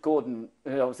Ireland, Gordon,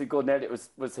 obviously Gordon Elliott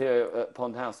was here at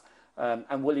Pond House,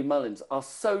 and Willie Mullins are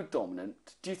so dominant.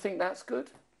 Do you think that's good?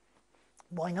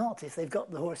 Why not? If they've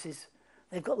got the horses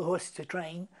to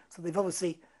train. So they've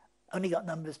obviously only got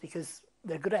numbers because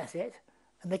they're good at it,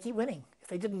 and they keep winning. If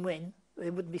they didn't win, they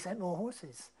wouldn't be sent more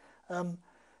horses.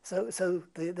 So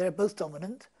they're both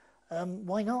dominant.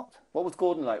 Why not? What was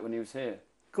Gordon like when he was here?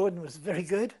 Gordon was very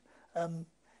good.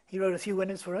 He rode a few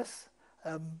winners for us.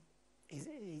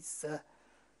 He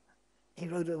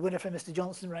rode a winner for Mr.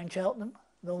 Johnson around Cheltenham,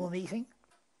 normal meeting.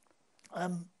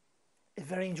 He's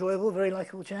very enjoyable, very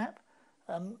likeable chap.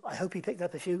 I hope he picked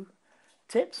up a few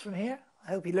tips from here.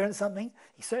 I hope he learned something.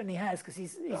 He certainly has, because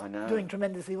he's doing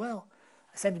tremendously well.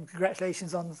 I sent him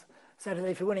congratulations on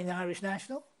Saturday for winning the Irish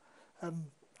National.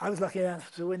 I was lucky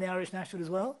enough to win the Irish National as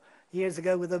well, years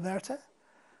ago with Omerta.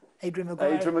 Adrian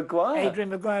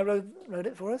Maguire rode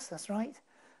it for us, that's right.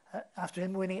 After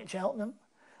him winning at Cheltenham.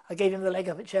 I gave him the leg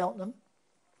up at Cheltenham.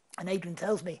 And Adrian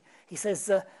tells me, he says,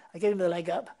 I gave him the leg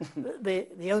up.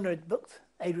 The owner had booked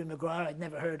Adrian Maguire, I'd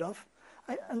never heard of.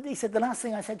 And he said, the last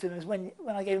thing I said to him was when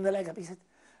I gave him the leg up,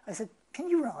 I said, can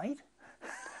you ride?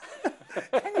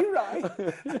 Can you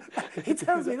ride? He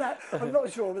tells me that. I'm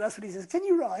not sure, but that's what he says. Can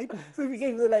you ride? So we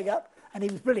gave him the leg up, and he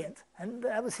was brilliant. And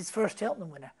that was his first Cheltenham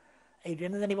winner,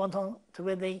 Adrian. And then he went on to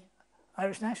win the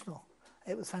Irish National.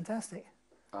 It was fantastic.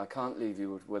 I can't leave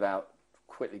you without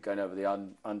quickly going over the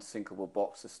unsinkable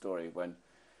boxer story when,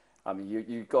 I mean,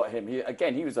 you got him.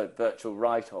 He was a virtual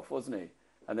write-off, wasn't he?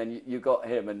 And then you got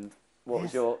him, and what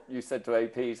was you said to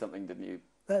AP something, didn't you?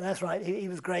 That's right. He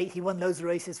was great. He won loads of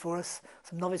races for us,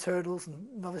 some novice hurdles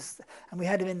and we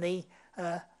had him in the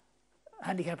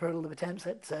handicap hurdle of attempts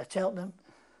at Cheltenham,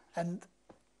 and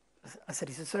I said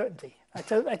he's a certainty. I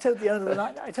told the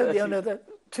owner that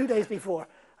 2 days before.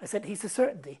 I said he's a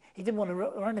certainty. He didn't want to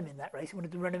run him in that race. He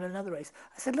wanted to run him in another race.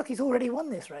 I said, look, he's already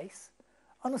won this race.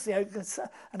 Honestly,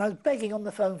 and I was begging on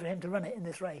the phone for him to run it in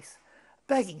this race.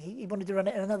 Begging. He wanted to run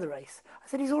it in another race. I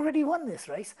said, he's already won this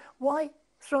race. Why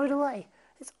throw it away?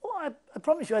 I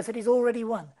promise you, I said, he's already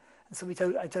won. And so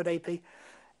I told AP,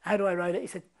 how do I ride it? I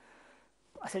said,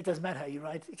 it doesn't matter how you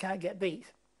ride. You can't get beat.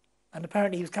 And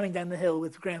apparently he was coming down the hill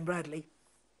with Graham Bradley.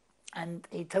 And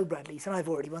he told Bradley, he said, I've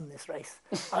already won this race.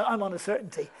 I'm on a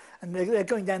certainty. And they're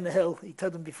going down the hill. He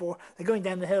told them before. They're going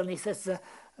down the hill, and he says,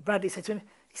 Bradley said to him,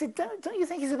 he said, don't you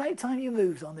think it's about time you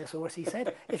moved on this horse, he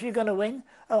said, if you're going to win?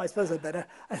 Oh, I suppose I'd better.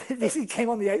 And he came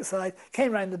on the outside,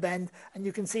 came round the bend, and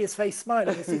you can see his face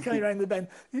smiling as he's coming round the bend.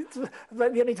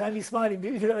 But the only time he's smiling,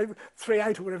 3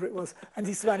 out or whatever it was, and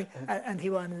he's smiling, and he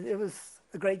won. It was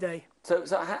a great day. So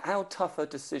how tough a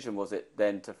decision was it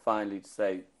then to finally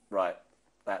say, right,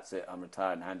 that's it, I'm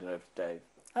retired and handing over to Dave?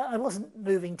 I wasn't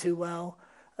moving too well,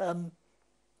 and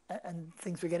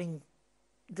things were getting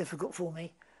difficult for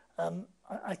me.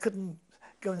 I couldn't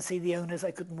go and see the owners.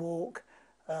 I couldn't walk.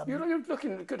 You're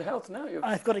looking in good health now.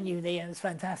 I've got a new knee and it's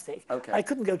fantastic. Okay. I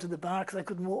couldn't go to the bar because I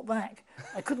couldn't walk back.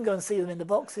 I couldn't go and see them in the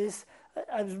boxes.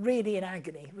 I was really in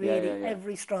agony, really,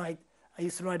 every stride. I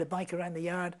used to ride a bike around the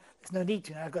yard. There's no need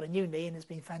to now. I've got a new knee and it's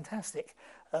been fantastic.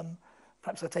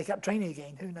 Perhaps I'll take up training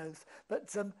again, who knows.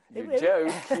 But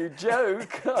you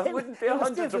joke. I wouldn't be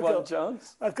 100 to 1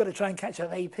 chance. I've got to try and catch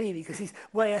up AP because he's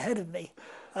way ahead of me.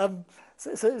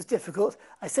 So it was difficult.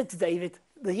 I said to David,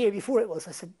 the year before it was,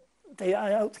 I said, David,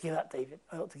 I ought to give up, David.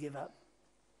 I ought to give up.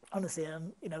 Honestly, I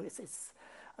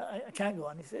can't go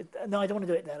on. He said, no, I don't want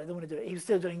to do it, Dad. I don't want to do it. He was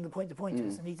still doing the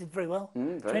point-to-pointers, and he did very well,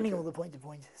 training all the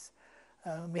point-to-pointers.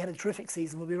 We had a terrific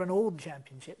season where we ran all the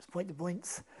championships,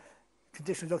 point-to-points,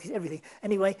 conditional jockeys, everything.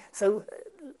 Anyway, so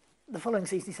the following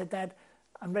season he said, Dad,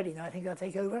 I'm ready now. I think I'll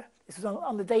take over. This was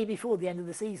on the day before the end of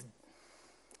the season.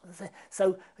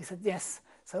 So we said, yes.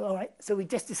 So, all right. So we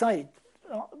just decided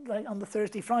on the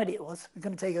Thursday, Friday it was, we're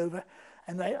going to take over.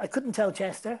 And I couldn't tell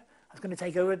Chester I was going to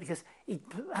take over because he'd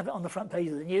have it on the front page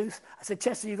of the news. I said,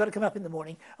 Chester, you've got to come up in the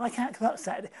morning. I can't come up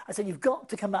Saturday. I said, you've got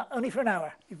to come up, only for an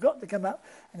hour. You've got to come up.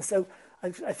 And so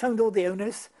I phoned all the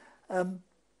owners, and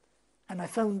I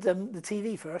phoned the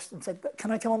TV first and said,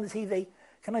 can I come on the TV?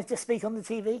 Can I just speak on the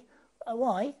TV?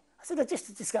 Why? I said, just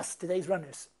to discuss today's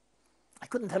runners. I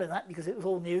couldn't tell him that because it was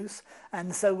all news.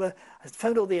 And so I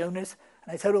phoned all the owners,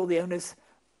 and I told all the owners,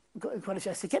 I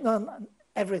said, get on,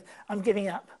 I'm giving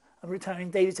up. I'm retiring.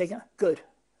 David's taking up. Good.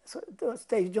 That's what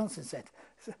David Johnson said.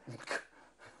 So,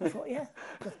 I thought, yeah.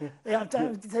 I'm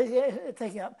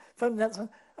taking up. Phoned that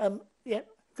one. Yeah,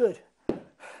 good.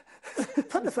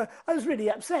 Put the phone. I was really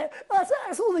upset.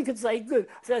 That's all they could say. Good.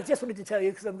 I said, I just wanted to tell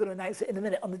you because I'm going to announce it in a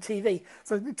minute on the TV.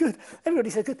 So good. Everybody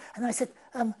said good. And I said,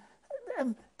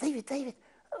 David,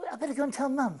 I better go and tell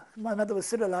Mum. My mother was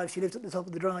still alive. She lived at the top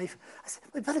of the drive. I said,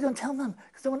 we better go and tell Mum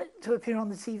because I want it to appear on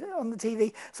the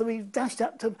TV. So we dashed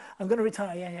up to, I'm going to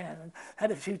retire, yeah. And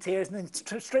had a few tears and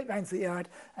then straight round to the yard.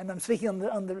 And I'm speaking on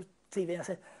the TV. I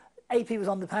said, AP was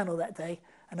on the panel that day,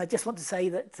 and I just want to say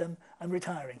that I'm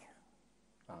retiring.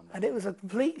 Oh, no. And it was a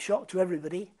complete shock to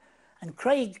everybody. And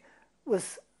Craig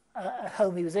was at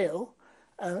home. He was ill.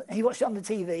 He watched it on the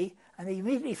TV, and he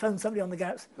immediately phoned somebody on the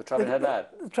Gouts. The travelling head lad?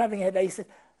 The travelling head lad. He said,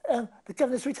 the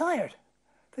governor's retired.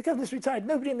 The governor's retired.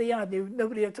 Nobody in the yard knew.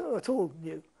 Nobody at all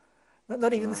knew.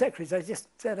 Not even the secretaries. I just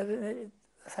said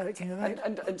that's how it came about.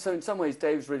 And so in some ways,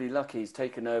 Dave's really lucky. He's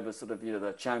taken over sort of,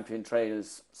 the champion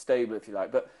trainers stable, if you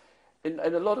like. But in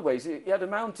a lot of ways, he had a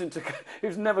mountain to... He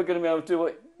was never going to be able to do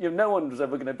what... no one was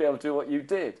ever going to be able to do what you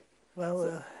did.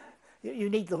 Well, you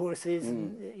need the horses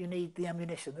and you need the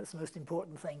ammunition. That's the most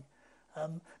important thing.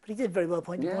 But he did very well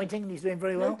pointing, and he's doing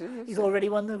very well. He's already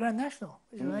won the Grand National,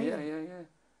 which is amazing. Yeah.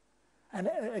 And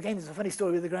again, there's a funny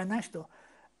story with the Grand National.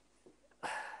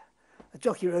 A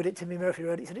jockey rode it, Timmy Murphy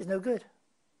rode it, he said, it's no good.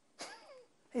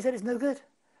 He said, it's no good.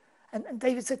 And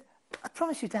David said, I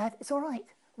promise you, Dad, it's all right.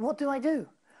 What do I do?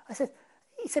 He said,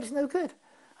 it's no good.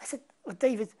 I said, well,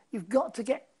 David, you've got to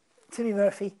get Timmy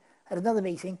Murphy at another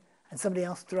meeting and somebody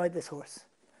else to ride this horse.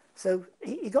 So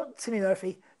he got Timmy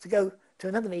Murphy to go to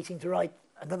another meeting to ride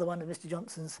another one of Mr.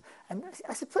 Johnson's. And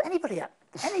I said, put anybody up.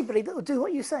 Anybody that will do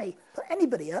what you say. Put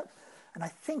anybody up. And I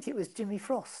think it was Jimmy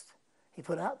Frost he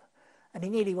put up. And he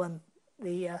nearly won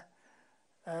the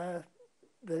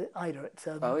Eider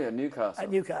at Newcastle.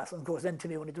 At Newcastle. And of course, then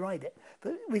Timmy wanted to ride it.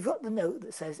 But we've got the note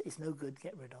that says it's no good,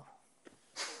 get rid of.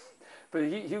 But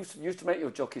you used to make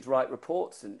your jockeys write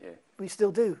reports, didn't you? We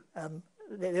still do.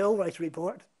 They all write a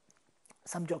report.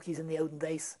 Some jockeys in the olden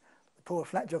days, the poor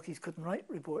flat jockeys couldn't write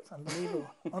reports. Unbelievable,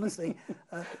 honestly.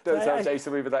 Don't tell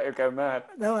Jason Weaver that, he'll go mad.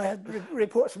 No, I had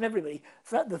reports from everybody.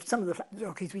 So some of the flat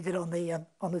jockeys we did on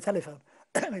the telephone.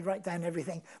 We write down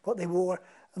everything, what they wore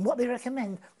and what they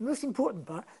recommend. The most important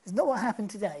part is not what happened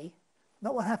today.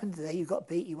 Not what happened today. You got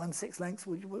beat, you won 6 lengths,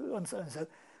 you won so-and-so.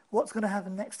 What's going to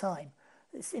happen next time?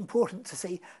 It's important to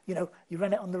see, you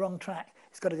ran it on the wrong track.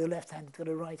 It's got to go left-handed, it's got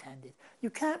to go right-handed. You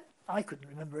can't, I couldn't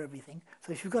remember everything.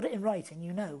 So if you've got it in writing,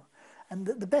 you know. And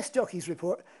the best jockey's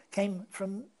report came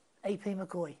from A.P.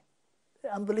 McCoy.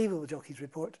 Unbelievable jockey's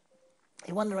report.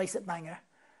 He won the race at Bangor,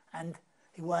 and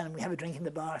he won, and we have a drink in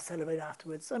the bar, celebrate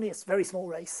afterwards. Only a very small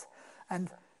race. And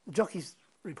the jockey's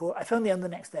report, I phoned the owner the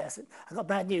next day. I said, I got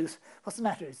bad news. What's the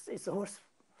matter? Is the horse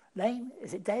lame?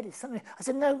 Is it dead? Is something? I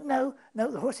said, no,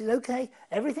 the horse is okay.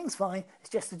 Everything's fine. It's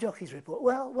just the jockey's report.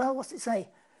 Well, what's it say?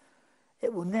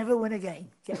 It will never win again.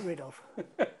 Get rid of.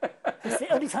 It's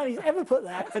the only time he's ever put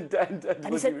that.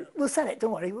 And he said, we'll sell it.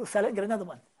 Don't worry. We'll sell it and get another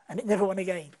one. And it never won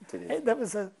again. That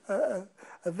was a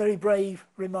very brave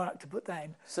remark to put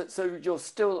down. So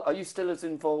are you still as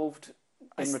involved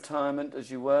in retirement as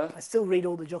you were? I still read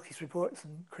all the jockeys' reports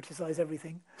and criticise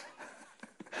everything.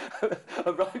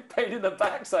 A right pain in the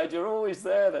backside. You're always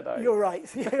there, then, are you? You're right.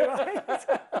 You're right.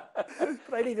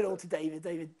 But I leave it all to David.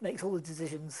 David makes all the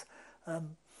decisions.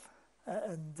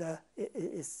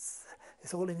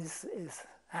 It's all in his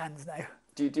hands now.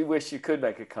 Do you wish you could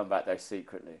make a comeback though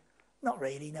secretly? Not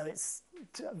really. No, it's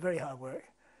very hard work.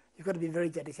 You've got to be very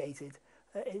dedicated.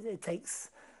 It takes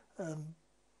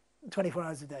 24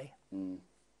 hours a day.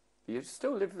 You're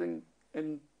still living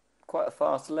in quite a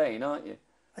fast lane, aren't you?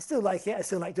 I still like it. I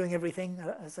still like doing everything.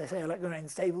 As I say, I like going around the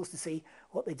stables to see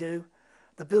what they do.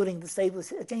 The building of the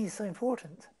stables, again, is so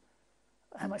important.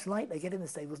 How much light they get in the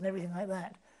stables and everything like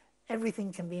that.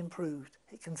 Everything can be improved.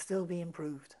 It can still be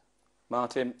improved.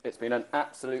 Martin, it's been an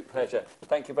absolute pleasure.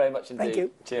 Thank you very much indeed. Thank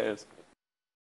you. Cheers.